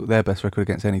record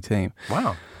against any team.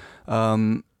 Wow. How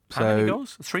many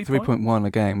goals? 3.1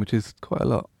 a game, which is quite a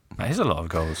lot. That is a lot of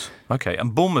goals. Okay,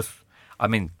 and Bournemouth,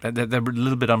 they're a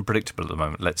little bit unpredictable at the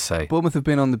moment, let's say. Bournemouth have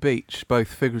been on the beach, both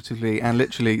figuratively and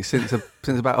literally, since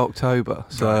about October.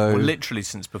 So well, literally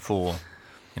since before...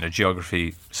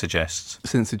 geography suggests.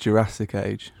 Since the Jurassic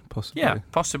Age, possibly. Yeah,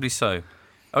 possibly so.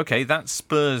 Okay, that's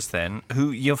Spurs then,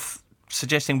 who you're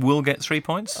suggesting will get 3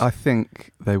 points? I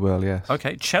think they will, yes.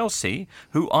 Okay, Chelsea,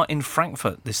 who are in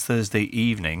Frankfurt this Thursday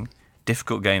evening.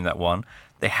 Difficult game, that one.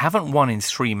 They haven't won in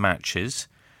 3 matches.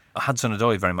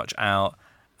 Hudson-Odoi very much out.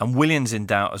 And Willian's in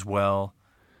doubt as well.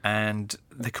 and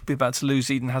they could be about to lose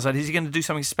Eden Hazard. Is he going to do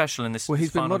something special in this Well,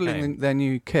 he's been final modelling game? their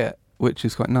new kit, which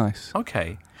is quite nice.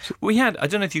 Okay. We had, I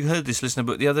don't know if you heard this, listener,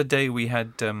 but the other day we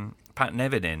had Pat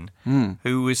Nevin in,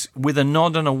 who was, with a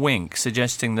nod and a wink,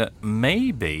 suggesting that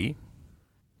maybe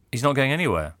he's not going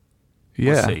anywhere.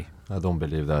 Yeah. We'll see. I don't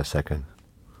believe that a second.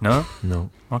 No? No.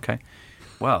 Okay.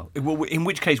 Well, in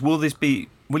which case, will he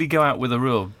go out with a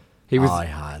real... He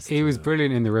was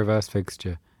brilliant in the reverse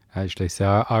fixture, actually.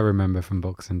 So I remember from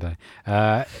Boxing Day.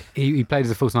 He played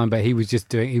as a false nine, but he was just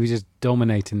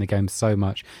dominating the game so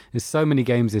much. There's so many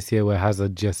games this year where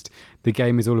Hazard the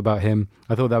game is all about him.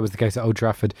 I thought that was the case at Old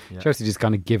Trafford. Yeah. Chelsea just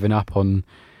kind of given up on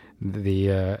the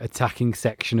attacking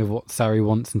section of what Sarri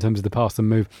wants in terms of the pass and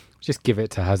move. Just give it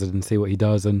to Hazard and see what he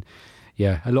does. And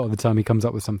yeah, a lot of the time he comes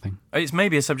up with something. It's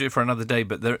maybe a subject for another day,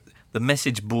 but the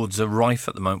message boards are rife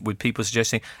at the moment with people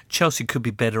suggesting Chelsea could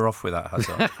be better off without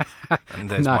Hazard.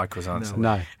 And there's Michael's answer.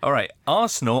 No. All right,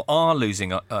 Arsenal are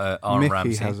losing Aaron Ramsey.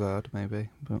 Mickey Hazard, maybe.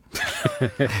 But.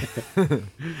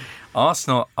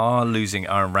 Arsenal are losing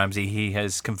Aaron Ramsey. He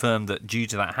has confirmed that due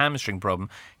to that hamstring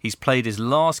problem, he's played his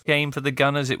last game for the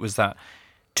Gunners. It was that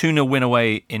 2-0 win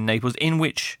away in Naples, in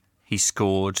which he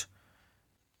scored,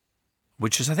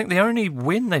 which is, I think, the only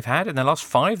win they've had in their last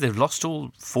 5. They've lost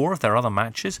all 4 of their other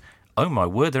matches. Oh, my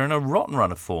word, they're in a rotten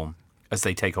run of form as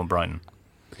they take on Brighton.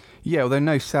 Yeah, although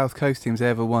no South Coast team's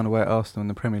ever won away at Arsenal in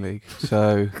the Premier League.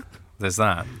 So there's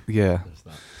that. Yeah.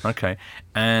 Okay.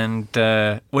 And,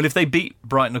 well, if they beat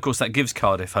Brighton, of course, that gives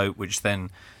Cardiff hope, which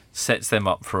then sets them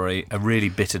up for a really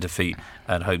bitter defeat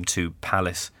at home to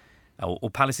Palace, or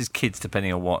Palace's kids,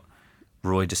 depending on what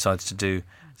Roy decides to do.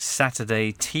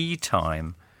 Saturday tea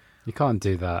time. You can't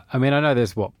do that. I mean, I know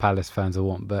there's what Palace fans will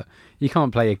want, but you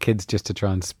can't play your kids just to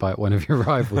try and spite one of your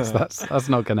rivals. That's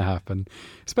not going to happen.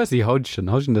 Especially Hodgson.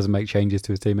 Hodgson doesn't make changes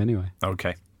to his team anyway.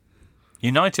 Okay.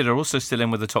 United are also still in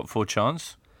with a top 4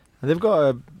 chance. And they've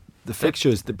got the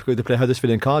fixtures because they play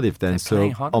Huddersfield and Cardiff then.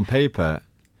 So on paper,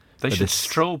 they should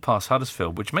stroll past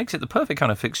Huddersfield, which makes it the perfect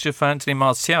kind of fixture for Anthony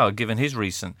Martial, given his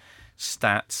recent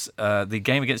stats. The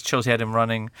game against Chelsea had him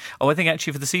running... I think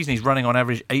actually for the season he's running on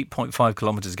average 8.5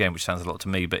 kilometres a game, which sounds a lot to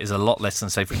me, but is a lot less than,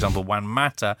 say, for example, Juan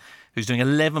Mata, who's doing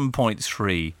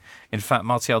 11.3. In fact,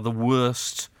 Martial, the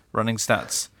worst running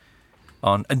stats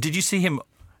on... And did you see him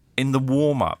in the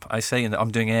warm-up? I say, I'm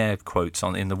doing air quotes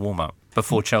in the warm-up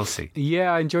before Chelsea.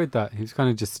 Yeah, I enjoyed that. He was kind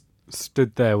of just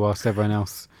stood there whilst everyone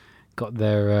else got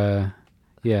their...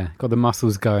 got the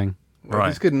muscles going. Well, right.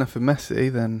 If it's good enough for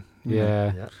Messi, then...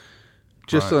 Yeah.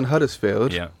 Just on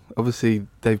Huddersfield, yeah. Obviously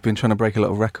they've been trying to break a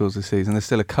lot of records this season. There's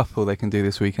still a couple they can do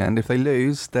this weekend. If they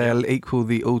lose, they'll equal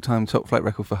the all-time top flight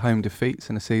record for home defeats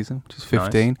in a season, which is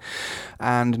 15. Nice.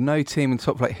 And no team in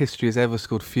top flight history has ever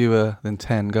scored fewer than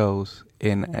 10 goals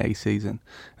in a season,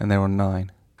 and they're on 9.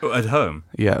 At home?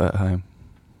 Yeah, at home.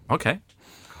 Okay.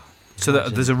 So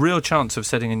there's a real chance of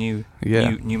setting a new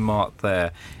mark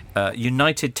there.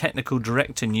 United technical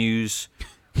director news.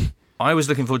 I was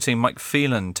looking forward to seeing Mike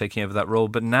Phelan taking over that role,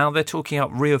 but now they're talking up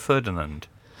Rio Ferdinand.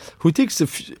 Who ticks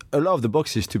a lot of the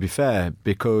boxes, to be fair,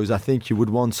 because I think you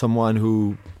would want someone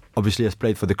who obviously has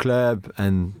played for the club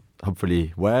and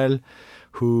hopefully well,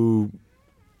 who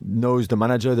knows the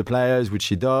manager, the players, which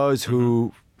he does,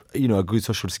 who, good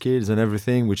social skills and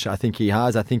everything, which I think he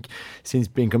has. I think since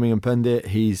becoming a pundit,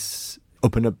 he's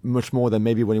opened up much more than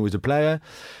maybe when he was a player.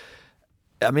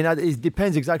 I mean, it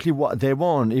depends exactly what they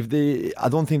want. I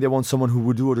don't think they want someone who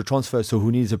would do all the transfers, so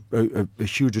who needs a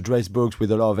huge address books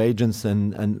with a lot of agents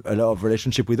and a lot of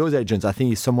relationship with those agents. I think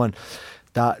he's someone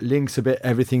that links a bit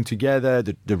everything together,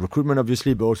 the recruitment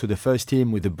obviously, but also the first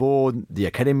team with the board, the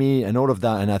academy, and all of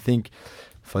that. And I think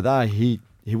for that, he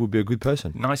would be a good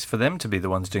person. Nice for them to be the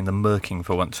ones doing the murking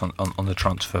for once on the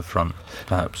transfer front,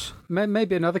 perhaps.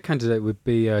 Maybe another candidate would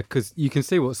be, because you can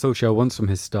see what Solskjaer wants from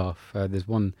his staff. There's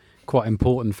one quite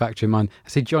important factor in mind. I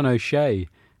see John O'Shea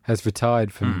has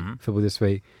retired from football this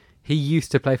week. He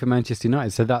used to play for Manchester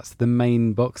United, so that's the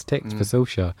main box ticked for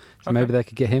Solskjaer. So maybe they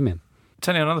could get him in.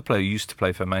 Tell you another player who used to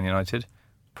play for Man United,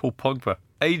 Paul Pogba.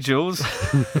 Hey, Jules.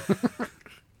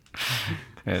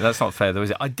 Yeah, that's not fair, though,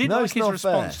 is it? I did like his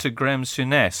response to Graham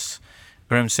Souness.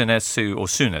 Graham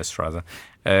Souness, rather,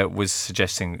 was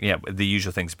suggesting, the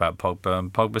usual things about Pogba.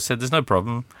 And Pogba said, "There's no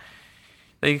problem.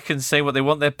 They can say what they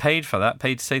want. They're paid for that.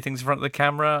 Paid to say things in front of the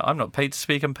camera. I'm not paid to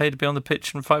speak. I'm paid to be on the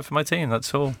pitch and fight for my team.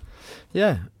 That's all."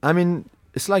 Yeah, I mean,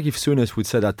 it's like if Souness would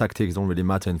say that tactics don't really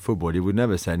matter in football. He would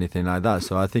never say anything like that.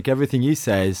 So I think everything he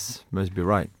says must be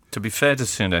right. To be fair to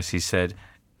Souness, he said,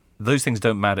 those things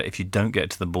don't matter if you don't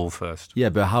get to the ball first. Yeah,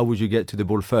 but how would you get to the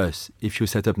ball first? If you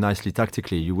set up nicely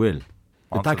tactically, you will.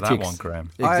 Answer that one,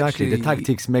 Graham. Exactly. The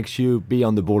tactics makes you be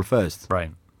on the ball first. Right.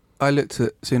 I looked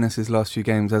at Souness's last few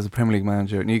games as a Premier League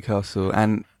manager at Newcastle,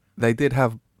 and they did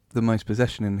have the most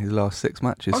possession in his last 6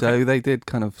 matches. Okay. So they did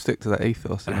kind of stick to that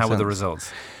ethos. And how were the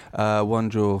results? 1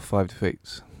 draw, 5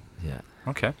 defeats. Yeah.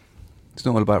 Okay. It's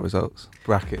not all about results.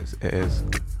 Brackets, it is.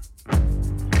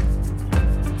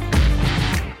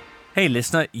 Hey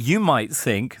listener, you might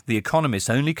think The Economist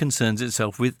only concerns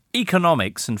itself with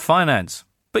economics and finance.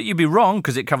 But you'd be wrong,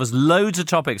 because it covers loads of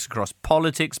topics across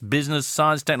politics, business,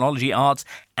 science, technology, arts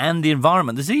and the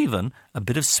environment. There's even a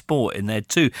bit of sport in there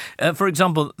too. For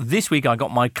example, this week I got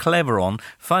my clever on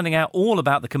finding out all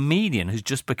about the comedian who's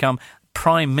just become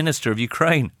Prime Minister of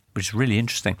Ukraine, which is really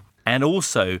interesting. And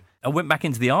also, I went back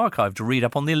into the archive to read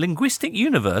up on the linguistic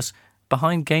universe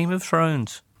behind Game of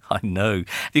Thrones. I know.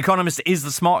 The Economist is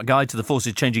the smart guide to the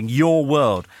forces changing your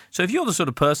world. So if you're the sort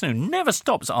of person who never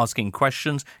stops asking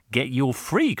questions, get your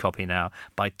free copy now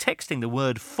by texting the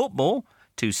word football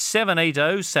to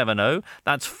 78070.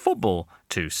 That's football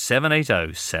to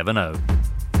 78070.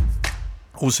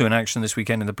 Also in action this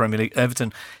weekend in the Premier League,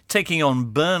 Everton taking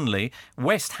on Burnley.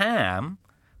 West Ham,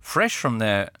 fresh from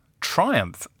their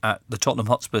triumph at the Tottenham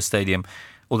Hotspur Stadium,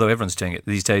 although everyone's doing it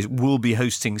these days, will be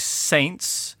hosting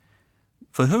Saints,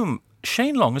 for whom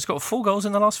Shane Long has got 4 goals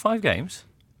in the last 5 games.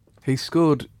 He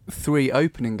scored 3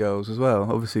 opening goals as well,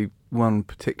 obviously one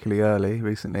particularly early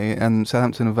recently, and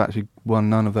Southampton have actually won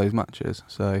none of those matches.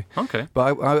 So, Okay.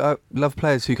 But I love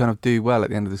players who kind of do well at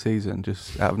the end of the season,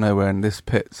 just out of nowhere, and this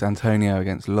pits Antonio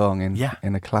against Long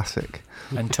in a classic.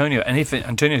 Antonio, and if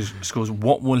Antonio scores,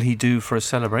 what will he do for a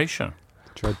celebration?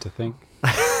 Dread to think.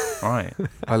 Right.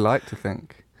 I like to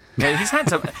think. Yeah, he's had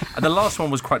some. The last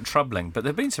one was quite troubling, but there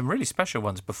have been some really special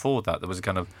ones before that. There was a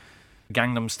kind of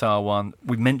Gangnam Style one.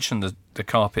 We mentioned the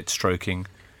carpet stroking,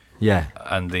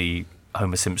 and the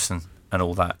Homer Simpson and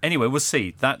all that. Anyway, we'll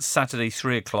see. That's Saturday,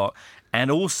 3:00, and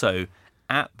also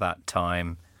at that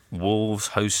time, Wolves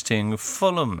hosting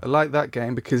Fulham. I like that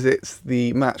game because it's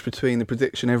the match between the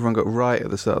prediction everyone got right at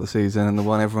the start of the season and the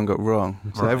one everyone got wrong.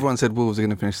 So everyone said Wolves are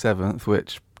going to finish 7th,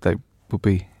 which they will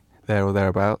be there or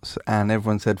thereabouts, and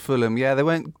everyone said Fulham, they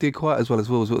won't do quite as well as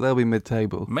Wolves, but they'll be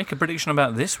mid-table. Make a prediction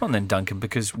about this one then, Duncan,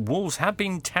 because Wolves have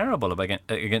been terrible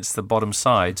against the bottom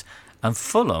sides, and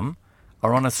Fulham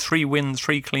are on a 3-win,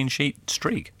 3 clean sheet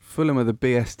streak. Fulham are the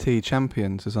BST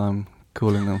champions, as I'm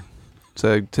calling them.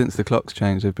 So since the clock's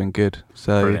changed, they've been good.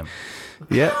 So, brilliant.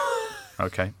 Yeah.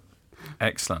 Okay.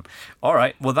 Excellent. All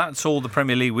right. Well, that's all the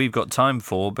Premier League we've got time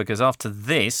for, because after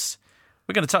this,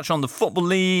 we're going to touch on the Football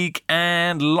League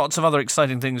and lots of other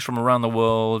exciting things from around the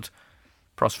world,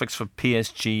 prospects for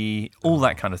PSG, all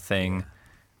that kind of thing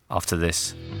after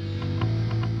this.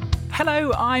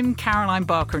 Hello, I'm Caroline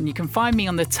Barker, and you can find me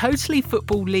on the Totally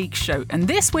Football League show. And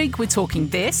this week we're talking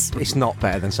this. It's not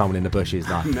better than someone in the bushes,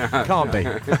 no. Can't be.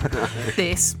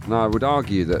 This. No, I would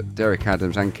argue that Derek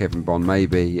Adams and Kevin Bond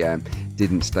maybe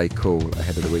didn't stay cool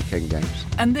ahead of the weekend games.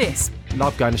 And this.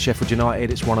 Love going to Sheffield United.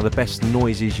 It's one of the best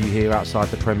noises you hear outside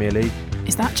the Premier League.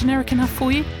 Is that generic enough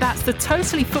for you? That's the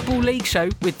Totally Football League show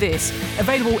with this.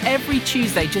 Available every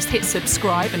Tuesday. Just hit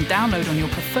subscribe and download on your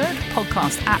preferred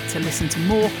podcast app to listen to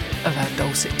more of our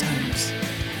dulcet tones.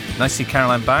 Nice to see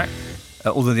Caroline back,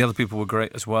 although the other people were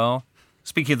great as well.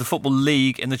 Speaking of the Football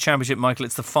League, in the Championship, Michael,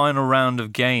 it's the final round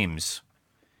of games.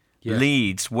 Yeah.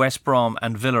 Leeds, West Brom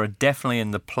and Villa are definitely in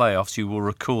the playoffs. You will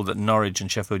recall that Norwich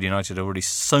and Sheffield United have already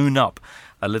sewn up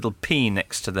a little P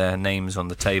next to their names on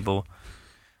the table.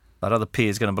 That other P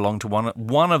is going to belong to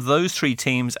one of those 3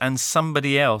 teams and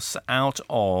somebody else out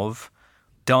of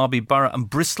Derby, Borough and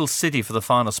Bristol City for the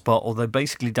final spot, although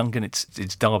basically, Duncan, it's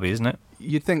Derby, isn't it?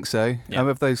 You'd think so. Yeah.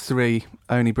 Of those 3,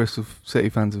 only Bristol City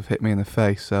fans have hit me in the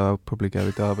face, so I'll probably go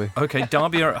with Derby. OK,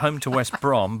 Derby are at home to West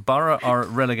Brom. Borough are at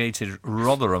relegated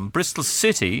Rotherham. Bristol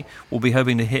City will be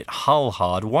hoping to hit Hull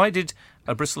hard. Why did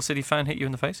a Bristol City fan hit you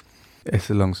in the face?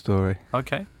 It's a long story.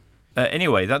 OK.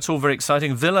 Anyway, that's all very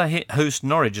exciting. Villa host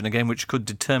Norwich in a game which could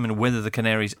determine whether the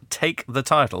Canaries take the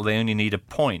title. They only need a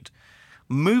point.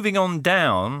 Moving on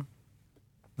down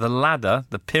the ladder,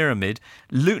 the pyramid,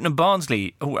 Luton and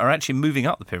Barnsley are actually moving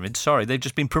up the pyramid. Sorry, they've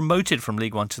just been promoted from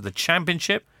League One to the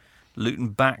Championship. Luton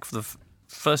back for the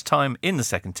first time in the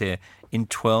second tier in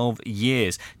 12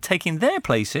 years. Taking their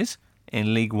places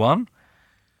in League One,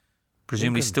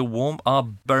 presumably still warm, are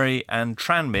Bury and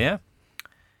Tranmere.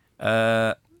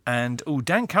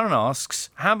 Dan Curran asks,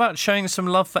 how about showing some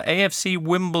love for AFC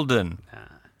Wimbledon?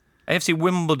 AFC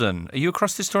Wimbledon. Are you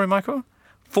across this story, Michael?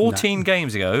 14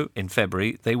 games ago, in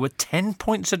February, they were 10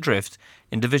 points adrift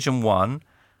in Division 1.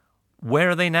 Where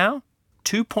are they now?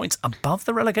 2 points above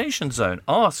the relegation zone.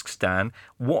 Asks Dan,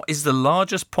 what is the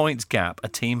largest points gap a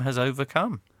team has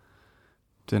overcome?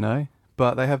 Dunno,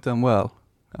 but they have done well.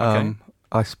 Okay.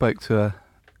 I spoke to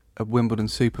a Wimbledon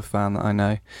super fan that I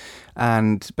know,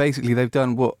 and basically they've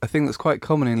done what I think that's quite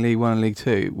common in League One and League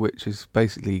Two, which is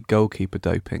basically goalkeeper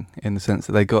doping, in the sense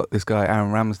that they got this guy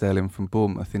Aaron Ramsdale in from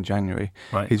Bournemouth in January.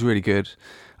 Right. He's really good.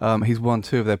 He's won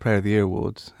 2 of their Player of the Year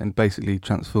awards and basically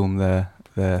transformed their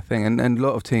thing. And a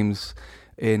lot of teams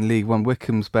in League One,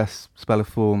 Wycombe's best spell of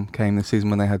form came this season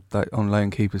when they had on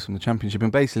loan keepers from the Championship.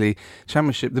 And basically,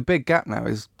 Championship, the big gap now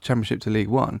is Championship to League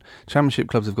One. Championship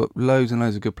clubs have got loads and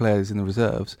loads of good players in the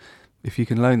reserves. If you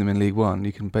can loan them in League One,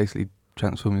 you can basically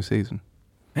transform your season.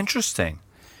 Interesting.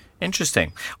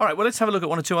 All right, well, let's have a look at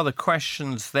one or two other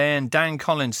questions then. Dan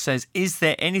Collins says, is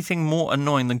there anything more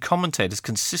annoying than commentators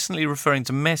consistently referring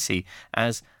to Messi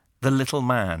as the little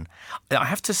man? I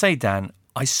have to say, Dan,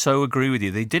 I so agree with you.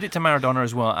 They did it to Maradona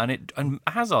as well, and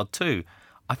Hazard too.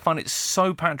 I find it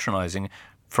so patronising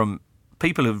from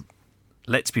people who,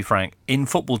 let's be frank, in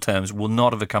football terms, will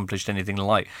not have accomplished anything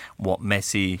like what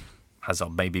Messi,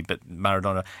 Hazard maybe, but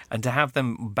Maradona, and to have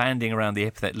them banding around the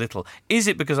epithet little. Is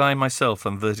it because I myself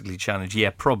am vertically challenged?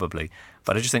 Yeah, probably.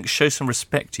 But I just think show some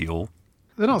respect to you all.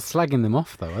 They're not slagging them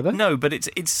off, though, are they? No, but it's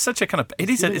such a kind of...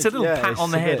 It's a little pat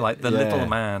on the head, like the little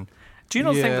man. Do you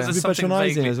not think there's something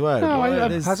vaguely... as well? No,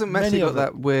 Hasn't Messi got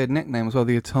that weird nickname as well,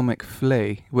 the Atomic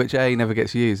Flea, which A, never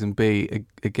gets used, and B,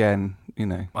 again, you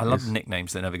know... I love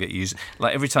nicknames that never get used.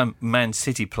 Like every time Man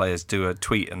City players do a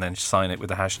tweet and then sign it with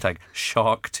the hashtag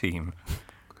Shark Team.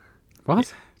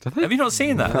 What? Have you not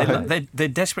seen that? They're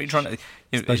desperately trying to...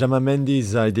 It's Benjamin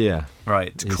Mendy's idea.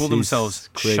 Right, to call themselves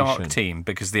Shark Team,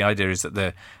 because the idea is that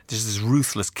they're just this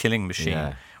ruthless killing machine.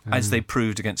 Yeah. As they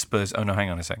proved against Spurs. Oh, no, hang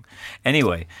on a second.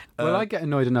 Anyway. Well, I get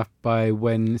annoyed enough by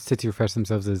when City refer to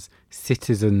themselves as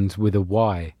citizens with a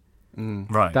Y.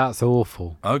 Right. That's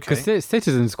awful. Okay. Because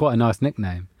citizens is quite a nice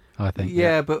nickname, I think.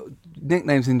 Yeah, but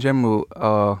nicknames in general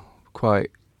are quite...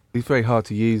 It's very hard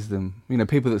to use them. You know,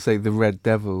 people that say the Red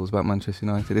Devils about Manchester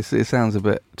United, it sounds a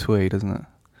bit twee, doesn't it?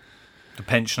 The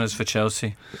pensioners for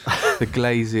Chelsea. The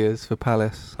Glaziers for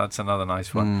Palace. That's another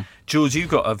nice one. Jules, you've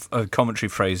got a commentary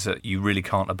phrase that you really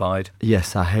can't abide.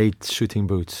 Yes, I hate shooting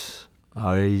boots.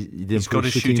 He's got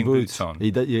his shooting boots on.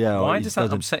 Why does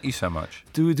that upset you so much?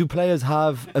 Do players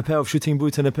have a pair of shooting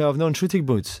boots and a pair of non-shooting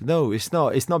boots? No, it's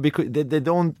not. It's not because they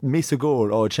don't miss a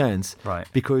goal or a chance. Right.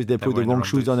 Because they put the wrong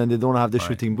shoes on and they don't have the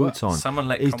shooting boots on.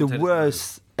 It's the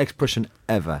worst expression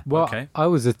ever. Well, I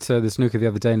was at the snooker the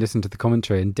other day and listened to the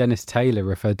commentary, and Dennis Taylor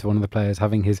referred to one of the players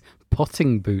having his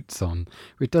potting boots on,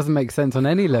 which doesn't make sense on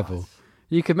any level.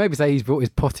 You could maybe say he's brought his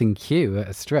potting cue at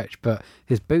a stretch, but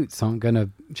his boots aren't going to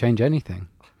change anything.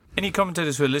 Any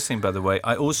commentators who are listening, by the way,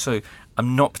 I also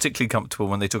am not particularly comfortable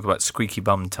when they talk about squeaky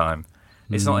bum time.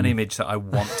 It's not an image that I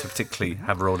want to particularly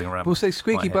have rolling around. We'll say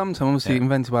squeaky bum time, obviously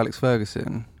invented by Alex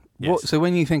Ferguson. Yes. So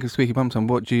when you think of squeaky bum time,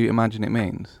 what do you imagine it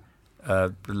means?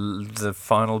 The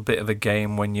final bit of a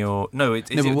game when you're... No, it's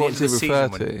but what does it refer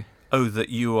to? That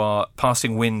you are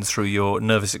passing wind through your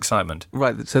nervous excitement.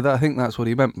 Right, so I think that's what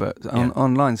he meant, but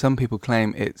online some people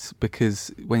claim it's because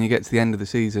when you get to the end of the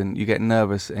season you get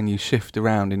nervous and you shift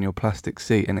around in your plastic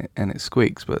seat and it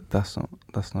squeaks, but that's not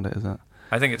it, is it?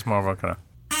 I think it's more of a kind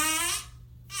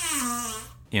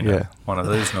of, one of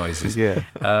those noises.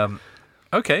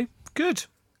 Okay, good.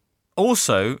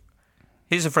 Also,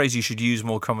 here's a phrase you should use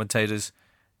more, commentators.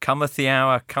 Cometh the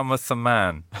hour, cometh the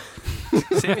man.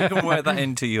 See if you can work that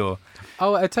into your...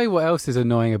 Oh, I'll tell you what else is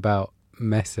annoying about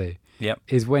Messi. Yep.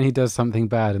 Is when he does something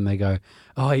bad and they go,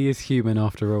 oh, he is human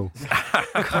after all.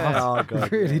 God,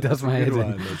 it really does my head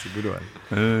in. That's a good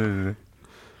one.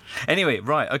 Anyway,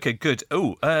 right, okay, good.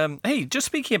 Hey, just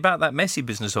speaking about that Messi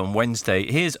business on Wednesday,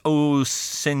 here's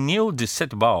Senor de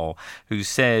Setbal, who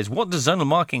says, what does zonal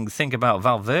marking think about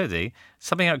Valverde?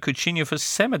 Something like Coutinho for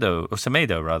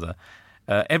Semedo, rather.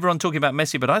 Everyone talking about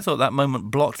Messi, but I thought that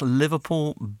moment blocked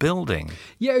Liverpool building.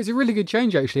 Yeah, it was a really good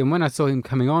change, actually. And when I saw him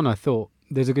coming on, I thought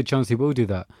there's a good chance he will do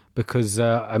that. Because,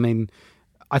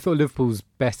 I thought Liverpool's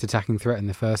best attacking threat in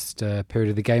the first period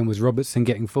of the game was Robertson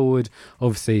getting forward.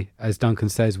 Obviously, as Duncan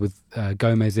says, with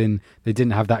Gomez in, they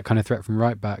didn't have that kind of threat from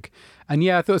right back. And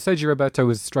yeah, I thought Sergio Roberto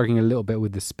was struggling a little bit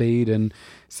with the speed. And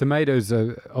Semedo's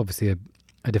obviously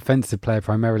a defensive player,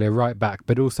 primarily a right back,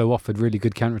 but also offered really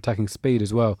good counter-attacking speed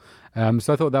as well.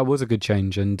 So I thought that was a good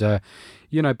change. And,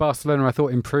 Barcelona, I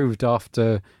thought, improved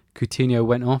after Coutinho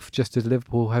went off, just as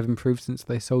Liverpool have improved since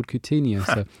they sold Coutinho.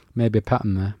 So maybe a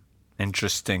pattern there.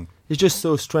 Interesting. It's just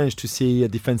so strange to see a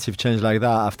defensive change like that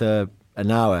after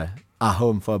an hour at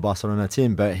home for a Barcelona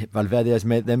team, but Valverde has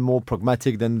made them more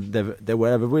pragmatic than they were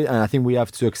ever with, and I think we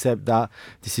have to accept that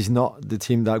this is not the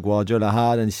team that Guardiola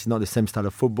had, and this is not the same style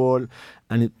of football,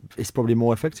 and it's probably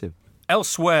more effective.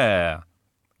 Elsewhere,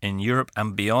 in Europe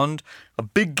and beyond. A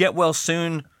big get well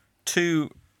soon to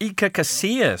Iker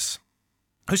Casillas,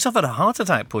 who suffered a heart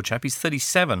attack, poor chap. He's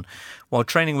 37, while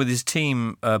training with his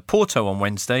team Porto on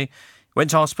Wednesday.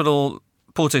 Went to hospital.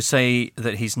 Porto say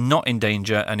that he's not in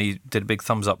danger, and he did a big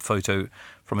thumbs-up photo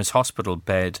from his hospital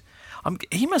bed.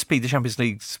 He must be the Champions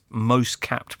League's most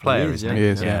capped player, isn't he? He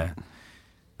is, yeah.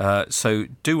 So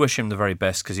do wish him the very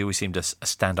best, because he always seemed a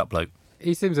stand-up bloke.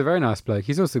 He seems a very nice bloke.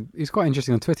 He's quite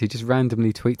interesting on Twitter. He just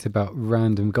randomly tweets about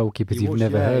random goalkeepers you've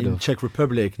never heard in of. Czech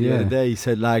Republic the other day, he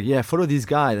said follow this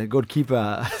guy, the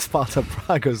goalkeeper Sparta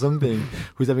Prague or something,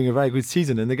 who's having a very good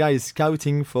season, and the guy is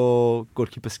scouting for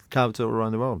goalkeeper scouts all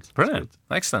around the world. Brilliant.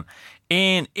 Excellent.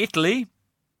 In Italy,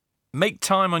 make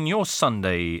time on your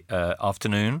Sunday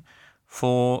afternoon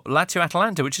for Lazio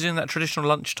Atalanta, which is in that traditional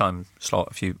lunchtime slot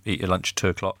if you eat your lunch at 2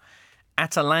 o'clock.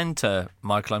 Atalanta,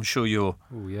 Michael, I'm sure you're...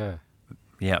 Oh, yeah.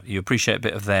 Yeah, you appreciate a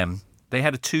bit of them. They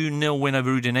had a 2-0 win over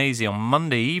Udinese on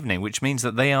Monday evening, which means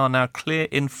that they are now clear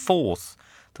in 4th,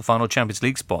 the final Champions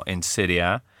League spot in Serie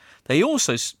A. They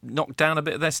also knocked down a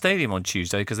bit of their stadium on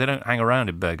Tuesday because they don't hang around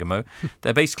in Bergamo.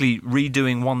 They're basically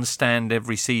redoing one stand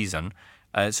every season,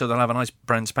 so they'll have a nice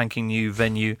brand spanking new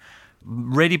venue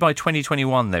ready by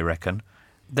 2021, they reckon.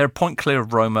 They're a point clear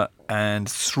of Roma and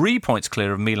 3 points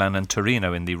clear of Milan and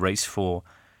Torino in the race for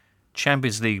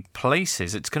Champions League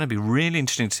places. It's going to be really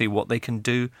interesting to see what they can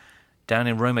do down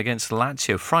in Rome against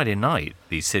Lazio Friday night.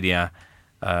 The Serie A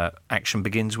action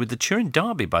begins with the Turin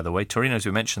derby, by the way. Torino, as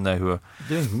we mentioned there, who are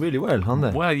doing really well, aren't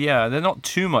they? Well, yeah, they're not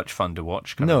too much fun to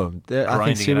watch. I think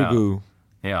Sirigu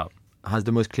has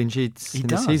the most clean sheets in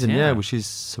the season, which is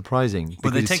surprising.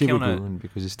 But they're taking on and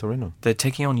because it's Torino. They're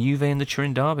taking on Juve in the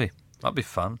Turin derby. That'll be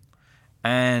fun.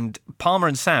 And Parma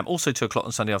and Sam, also 2 o'clock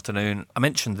on Sunday afternoon. I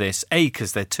mentioned this,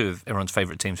 because they're two of everyone's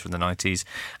favourite teams from the 90s.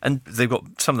 And they've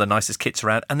got some of the nicest kits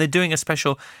around. And they're doing a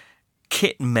special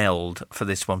kit meld for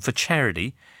this one, for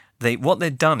charity. What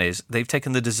they've done is they've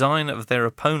taken the design of their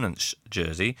opponent's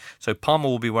jersey. So Parma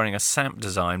will be wearing a Samp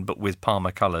design, but with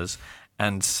Parma colours.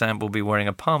 And Sam will be wearing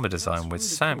a Parma design with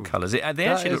Samp colours. They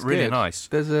actually look really nice.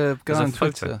 There's a guy on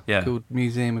Twitter called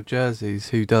Museum of Jerseys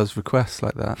who does requests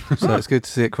like that. So it's good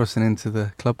to see it crossing into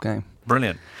the club game.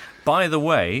 Brilliant. By the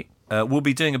way, we'll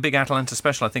be doing a big Atalanta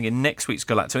special, I think, in next week's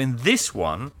Galazzo. In this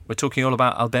one, we're talking all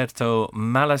about Alberto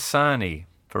Malassani,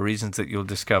 for reasons that you'll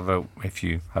discover if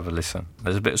you have a listen.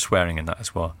 There's a bit of swearing in that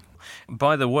as well.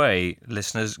 By the way,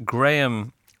 listeners,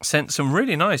 Graham sent some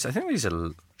really nice, I think these are,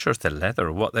 I'm sure if they're leather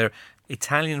or what, they're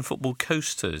Italian football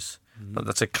coasters. But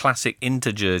that's a classic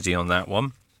Inter jersey on that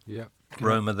one. Yeah.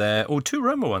 Roma there. Oh, 2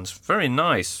 Roma ones. Very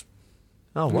nice.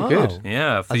 Oh, wow. Good.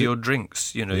 Yeah, for your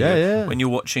drinks. You know, when you're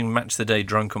watching Match of the Day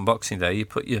drunk on Boxing Day, you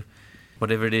put your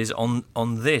whatever it is on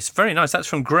this. Very nice. That's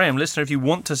from Graham. Listener, if you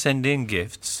want to send in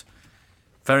gifts,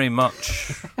 very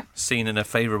much seen in a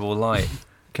favourable light.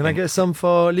 Can I get some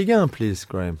for Ligue 1, please,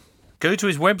 Graham? Go to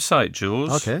his website,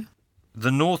 Jules. Okay.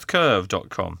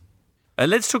 thenorthcurve.com.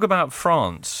 Let's talk about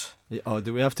France. Oh,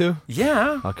 do we have to?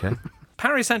 Yeah. Okay.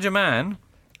 Paris Saint-Germain,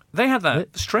 they had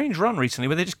that strange run recently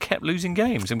where they just kept losing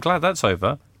games. I'm glad that's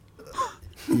over.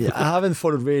 Yeah, I haven't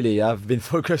followed really. I've been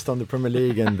focused on the Premier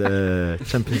League and the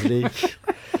Champions League.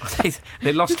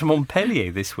 They lost to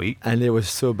Montpellier this week. And it was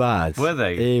so bad. Were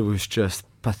they? It was just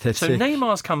pathetic. So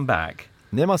Neymar's come back.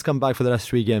 Neymar's come back for the last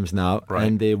 3 games now,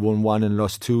 and they won 1 and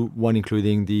lost 2, one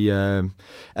including the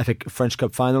FA French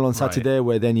Cup final on Saturday,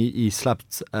 where then he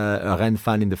slapped a Rennes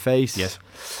fan in the face,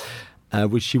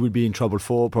 which he will be in trouble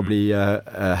for, probably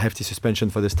a hefty suspension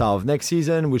for the start of next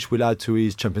season, which will add to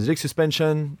his Champions League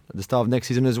suspension at the start of next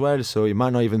season as well, so he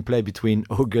might not even play between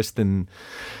August and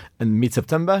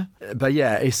mid-September. But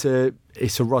yeah, it's a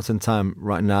rotten time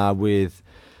right now with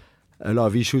a lot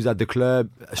of issues at the club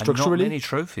structurally. And not many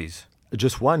trophies.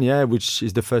 Just one, which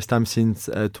is the first time since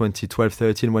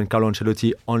 2012-13 when Carlo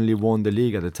Ancelotti only won the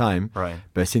league at the time. Right.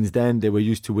 But since then, they were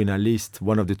used to win at least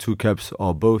one of the 2 cups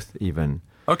or both even.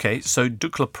 Okay, so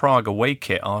Dukla Prague away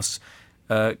kit asks,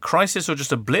 crisis or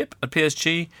just a blip at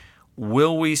PSG?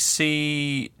 Will we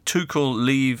see Tuchel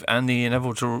leave and the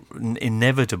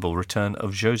inevitable return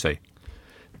of Jose?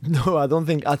 No, I don't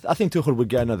think. I think Tuchel would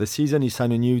get another season. He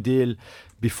signed a new deal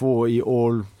before it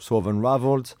all sort of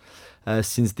unravelled.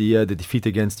 Since the defeat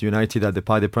against United at the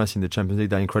Parc des Princes in the Champions League,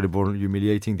 that incredible,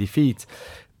 humiliating defeat.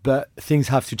 But things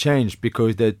have to change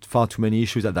because there are far too many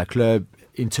issues at that club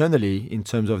internally in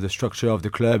terms of the structure of the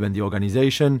club and the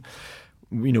organisation.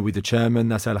 You know, with the chairman,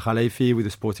 Nasser Al-Khalifi, with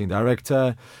the sporting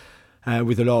director,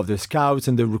 with a lot of the scouts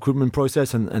and the recruitment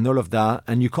process and all of that.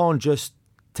 And you can't just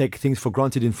take things for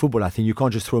granted in football. I think you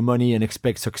can't just throw money and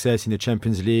expect success in the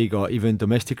Champions League or even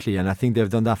domestically. And I think they've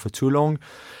done that for too long.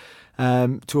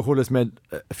 Tuchel has made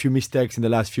a few mistakes in the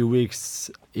last few weeks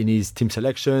in his team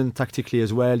selection, tactically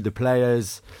as well. The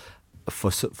players,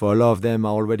 for a lot of them,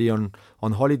 are already on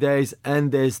holidays,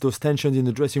 and there's those tensions in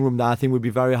the dressing room that I think would be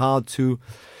very hard to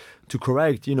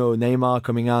correct. Neymar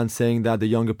coming out and saying that the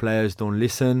younger players don't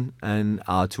listen and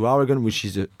are too arrogant, which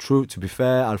is true, to be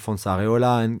fair. Alphonse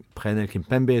Areola and Prenel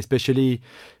Kimpembe especially,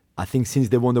 I think since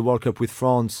they won the World Cup with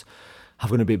France,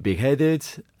 have gone a bit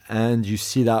big-headed, and you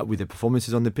see that with the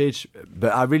performances on the pitch.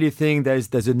 But I really think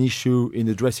there's an issue in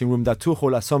the dressing room that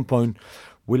Tuchel at some point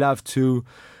will have to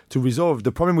resolve.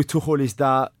 The problem with Tuchel is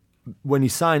that when he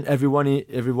signed,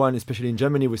 everyone, especially in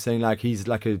Germany, was saying like he's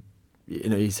like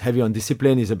he's heavy on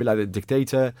discipline. He's a bit like a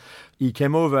dictator. He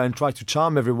came over and tried to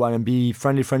charm everyone and be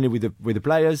friendly with the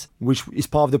players, which is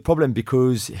part of the problem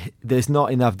because there's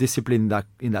not enough discipline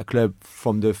in that club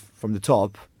from the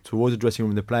top towards the dressing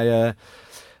room. The player,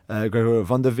 Gregor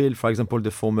van der Wiel, for example,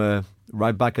 the former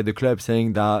right back at the club,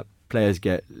 saying that players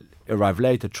arrive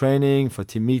late at training for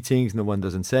team meetings. No one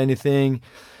doesn't say anything,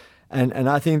 and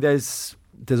I think there's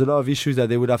a lot of issues that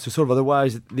they would have to solve.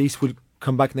 Otherwise, these will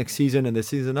come back next season and the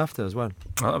season after as well.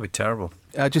 Oh, that'd be terrible.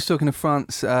 Just talking to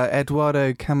France,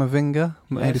 Eduardo Camavinga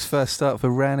made his first start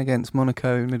for Rennes against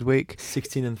Monaco midweek.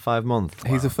 16 and 5 months.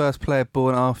 He's the first player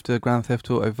born after Grand Theft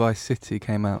Auto Vice City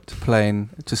came out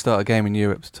to start a game in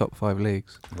Europe's top 5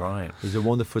 leagues. Right. He's a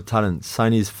wonderful talent.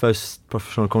 Signed his first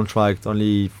professional contract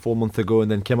only 4 months ago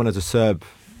and then came on as a sub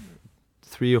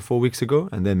 3 or 4 weeks ago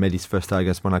and then made his first start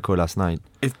against Monaco last night.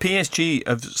 If PSG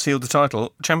have sealed the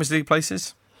title, Champions League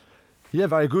places? Yeah,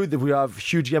 very good. We have a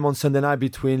huge game on Sunday night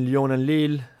between Lyon and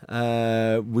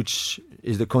Lille, which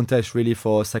is the contest really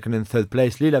for second and third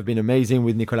place. Lille have been amazing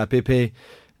with Nicolas Pepe,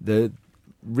 the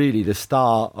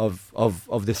star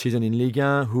of the season in Ligue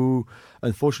 1, who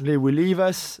unfortunately will leave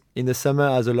us in the summer,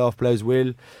 as a lot of players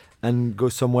will, and go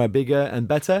somewhere bigger and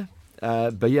better.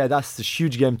 But yeah, that's a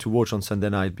huge game to watch on Sunday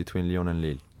night between Lyon and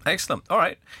Lille. Excellent. All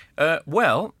right.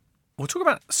 Well, we'll talk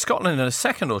about Scotland in a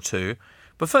second or two.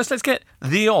 But first, let's get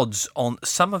the odds on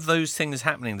some of those things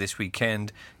happening this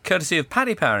weekend, courtesy of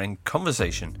Paddy Power in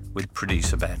conversation with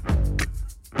producer Ben.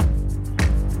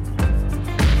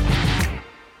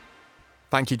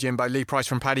 Thank you, Jimbo. Lee Price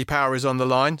from Paddy Power is on the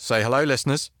line. Say hello,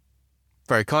 listeners.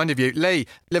 Very kind of you. Lee,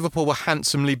 Liverpool were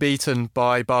handsomely beaten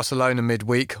by Barcelona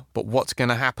midweek, but what's going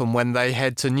to happen when they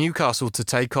head to Newcastle to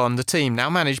take on the team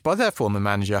now managed by their former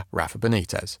manager, Rafa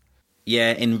Benitez?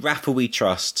 Yeah, in Rafa we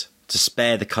trust, to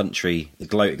spare the country the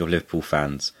gloating of Liverpool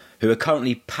fans, who are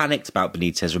currently panicked about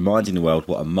Benitez reminding the world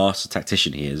what a master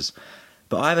tactician he is.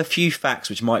 But I have a few facts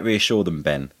which might reassure them,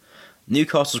 Ben.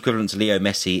 Newcastle's equivalent to Leo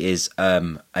Messi is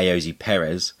Ayoze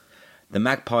Perez. The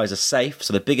Magpies are safe,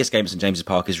 so the biggest game at St James's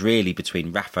Park is really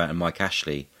between Rafa and Mike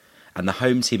Ashley. And the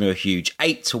home team are a huge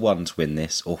 8-1 to win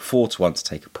this, or 4-1 to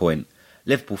take a point.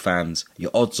 Liverpool fans,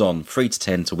 your odds on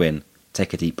 3-10 to win.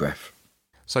 Take a deep breath.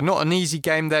 So not an easy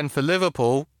game then for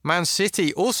Liverpool. Man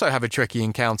City also have a tricky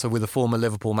encounter with a former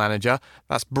Liverpool manager.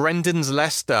 That's Brendan's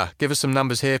Leicester. Give us some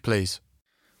numbers here, please.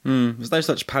 There's no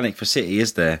such panic for City,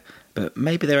 is there? But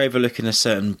maybe they're overlooking a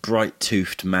certain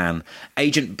bright-toothed man.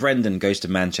 Agent Brendan goes to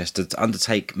Manchester to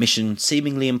undertake mission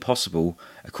seemingly impossible,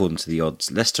 according to the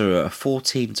odds. Leicester are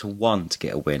 14-1 to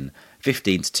get a win,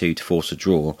 15-2 to force a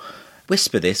draw.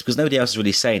 Whisper this because nobody else is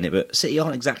really saying it, but City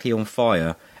aren't exactly on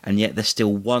fire, and yet they're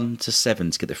still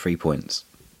 1-7 to get the 3 points.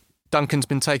 Duncan's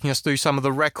been taking us through some of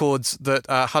the records that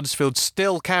Huddersfield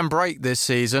still can break this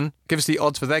season. Give us the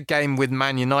odds for their game with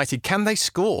Man United. Can they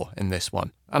score in this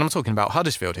one? And I'm talking about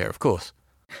Huddersfield here, of course.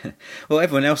 Well,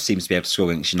 everyone else seems to be able to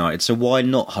score against United, so why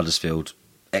not Huddersfield,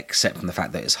 except from the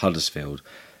fact that it's Huddersfield?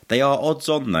 They are odds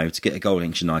on, though, to get a goal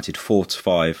against United,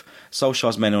 4-5.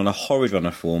 Solskjaer's men are on a horrid run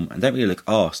of form and don't really look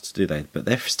arsed, do they? But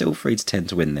they're still 3-10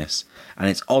 to win this. And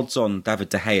it's odds on David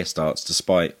De Gea starts,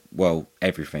 despite, well,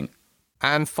 everything.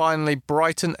 And finally,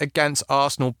 Brighton against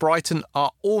Arsenal. Brighton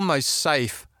are almost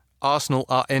safe. Arsenal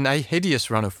are in a hideous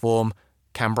run of form.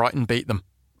 Can Brighton beat them?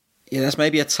 Yeah, that's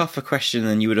maybe a tougher question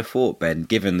than you would have thought, Ben,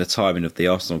 given the timing of the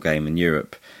Arsenal game in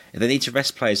Europe. If they need to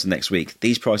rest players for next week,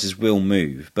 these prices will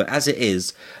move. But as it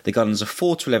is, the Gunners are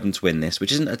 4-11 to win this,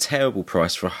 which isn't a terrible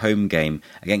price for a home game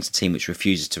against a team which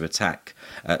refuses to attack.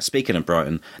 Speaking of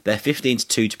Brighton, they're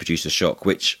 15-2 to produce a shock,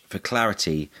 which, for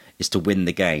clarity, is to win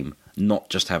the game, not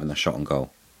just having a shot on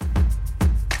goal.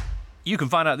 You can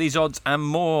find out these odds and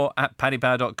more at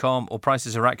paddypower.com, or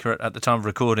prices are accurate at the time of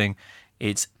recording.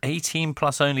 It's 18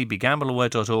 plus only,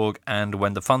 begambleaware.org, and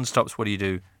when the fun stops, what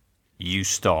do? You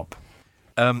stop.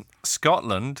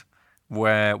 Scotland,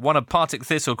 where one of Partick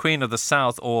Thistle, Queen of the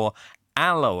South, or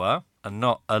Alloa, and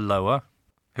not Alloa,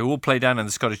 who all play down in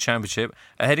the Scottish Championship,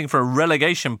 are heading for a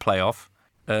relegation playoff.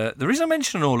 The reason I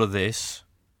mention all of this,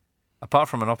 apart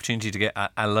from an opportunity to get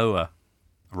Aloha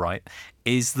right,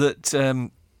 is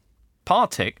that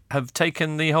Partick have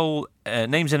taken the whole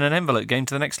names in an envelope game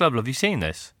to the next level. Have you seen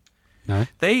this? No.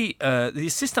 The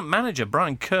assistant manager,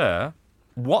 Brian Kerr,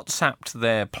 WhatsApped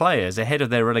their players ahead of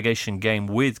their relegation game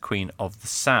with Queen of the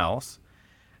South.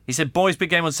 He said, boys, big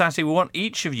game on Saturday. We want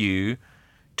each of you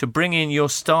to bring in your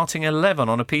starting 11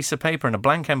 on a piece of paper in a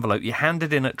blank envelope. You hand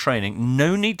it in at training.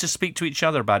 No need to speak to each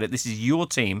other about it. This is your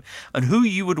team. And who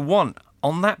you would want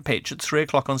on that pitch at 3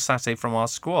 o'clock on Saturday from our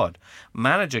squad.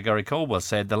 Manager Gary Caldwell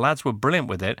said the lads were brilliant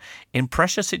with it. In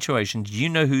pressure situations, you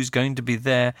know who's going to be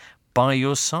there by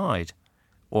your side.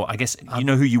 Or I guess you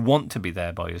know who you want to be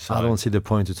there by your side. I don't see the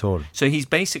point at all. So he's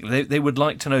basically, they would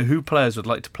like to know who players would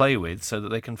like to play with so that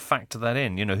they can factor that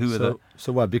in. You know, who are the...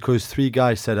 So what? Because 3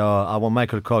 guys said, I want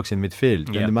Michael Cox in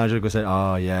midfield. Yeah. And the manager goes,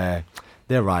 oh, yeah,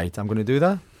 they're right. I'm going to do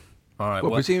that. All right.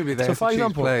 Well, presumably they have to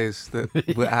choose players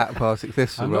that were at Partick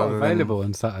Thistle. I'm not available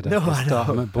on Saturday. No, I know.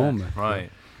 I'm at Bournemouth. Right.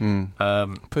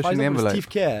 Pushing the envelope. Steve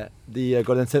Kerr, the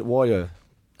Golden State Warrior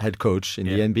head coach in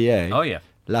the NBA. Oh, yeah.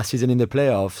 Last season in the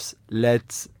playoffs,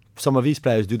 let some of these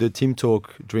players do the team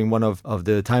talk during one of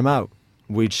the timeout,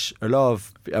 which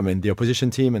the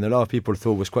opposition team and a lot of people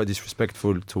thought was quite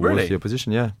disrespectful towards the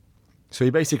opposition, yeah. So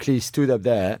he basically stood up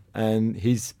there and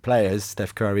his players,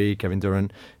 Steph Curry, Kevin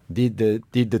Durant, did the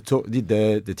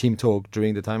team talk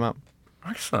during the timeout.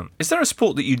 Excellent. Is there a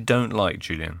sport that you don't like,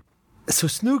 Julien? So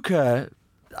snooker,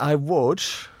 I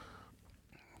watch.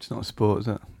 It's not a sport, is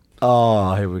it?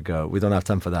 Oh, here we go. We don't have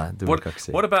time for that.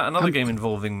 What about another game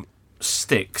involving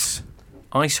sticks?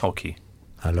 Ice hockey.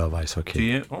 I love ice hockey. Do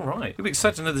you? All right. You'll be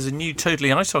excited to know there's a new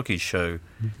Totally Ice Hockey show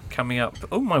coming up.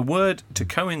 Oh, my word, to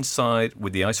coincide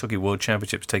with the Ice Hockey World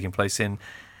Championships taking place in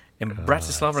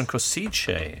Bratislava and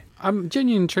Kosice. I'm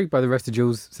genuinely intrigued by the rest of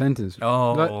Jules' sentence.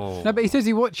 Oh. No, but he says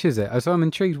he watches it, so I'm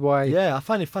intrigued why... Yeah, I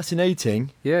find it fascinating.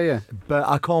 Yeah. But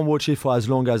I can't watch it for as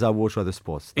long as I watch other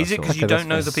sports. Is it because you don't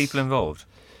know the people involved?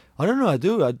 I don't know. I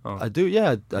do. I do.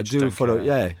 Yeah, I do follow.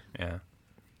 Yeah.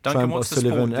 Duncan, what's the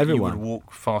sport that you would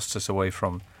walk fastest away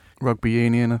from? Rugby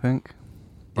union, I think.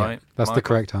 Right. That's Michael? the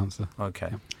correct answer. Okay.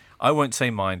 Yeah. I won't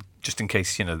say mine, just in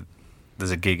case,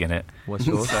 there's a gig in it. What's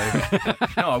yours?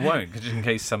 No, I won't, just in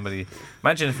case somebody...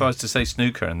 Imagine if I was to say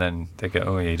snooker and then they go,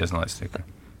 oh, yeah, he doesn't like snooker.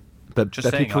 But just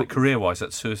saying, like, career-wise,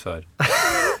 that's suicide.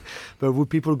 But would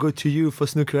people go to you for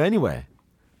snooker anyway?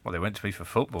 Well, they went to me for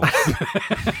football.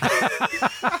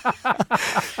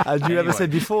 Had you ever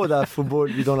said before that football,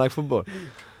 you don't like football?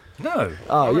 No.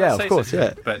 Oh, yeah, of course,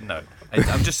 yeah. But no.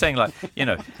 I'm just saying, I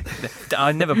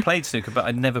never played snooker, but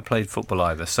I never played football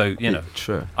either. So,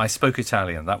 True. I spoke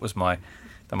Italian. That was my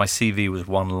CV was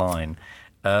one line.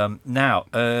 Now,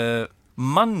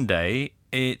 Monday,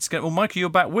 Michael, you're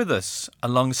back with us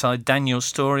alongside Daniel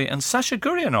Story and Sasha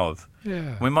Gurianov.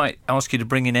 Yeah. We might ask you to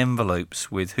bring in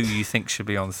envelopes with who you think should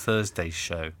be on Thursday's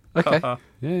show. Okay.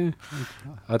 Yeah.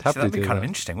 I'd happily that'd be do kind that. of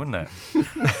interesting, wouldn't it?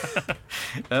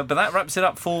 But that wraps it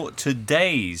up for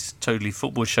today's Totally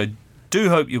Football show. Do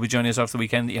hope you'll be joining us after the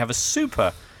weekend, that you have a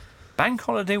super bank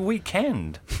holiday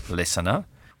weekend, listener.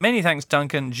 Many thanks,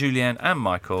 Duncan, Julien and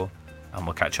Michael, and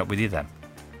we'll catch up with you then.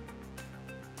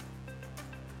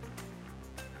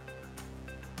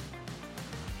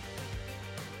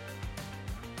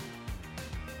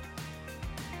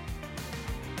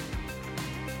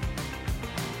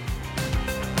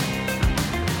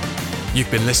 You've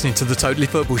been listening to The Totally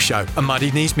Football Show, a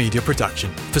Muddy Knees Media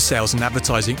production. For sales and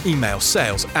advertising, email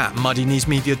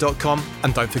sales@muddykneesmedia.com,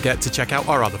 and don't forget to check out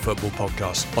our other football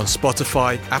podcasts on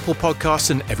Spotify, Apple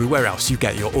Podcasts and everywhere else you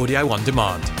get your audio on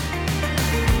demand.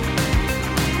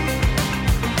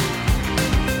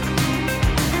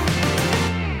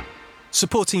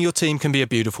 Supporting your team can be a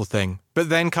beautiful thing, but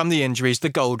then come the injuries, the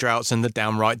goal droughts and the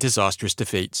downright disastrous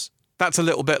defeats. That's a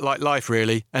little bit like life,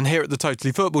 really, and here at the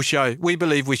Totally Football Show, we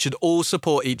believe we should all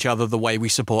support each other the way we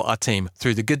support our team,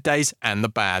 through the good days and the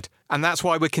bad. And that's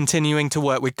why we're continuing to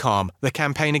work with CALM, the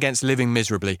Campaign Against Living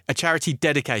Miserably, a charity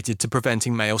dedicated to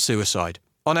preventing male suicide.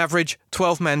 On average,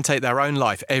 12 men take their own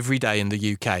life every day in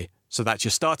the UK, so that's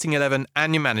your starting 11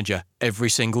 and your manager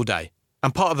every single day.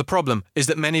 And part of the problem is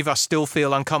that many of us still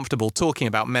feel uncomfortable talking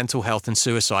about mental health and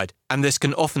suicide, and this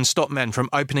can often stop men from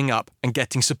opening up and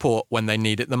getting support when they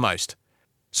need it the most.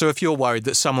 So if you're worried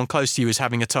that someone close to you is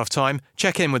having a tough time,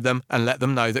 check in with them and let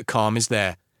them know that CALM is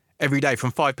there. Every day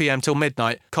from 5 p.m. till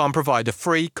midnight, CALM provide a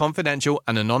free, confidential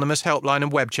and anonymous helpline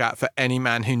and web chat for any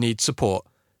man who needs support.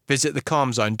 Visit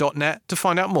thecalmzone.net to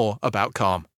find out more about CALM.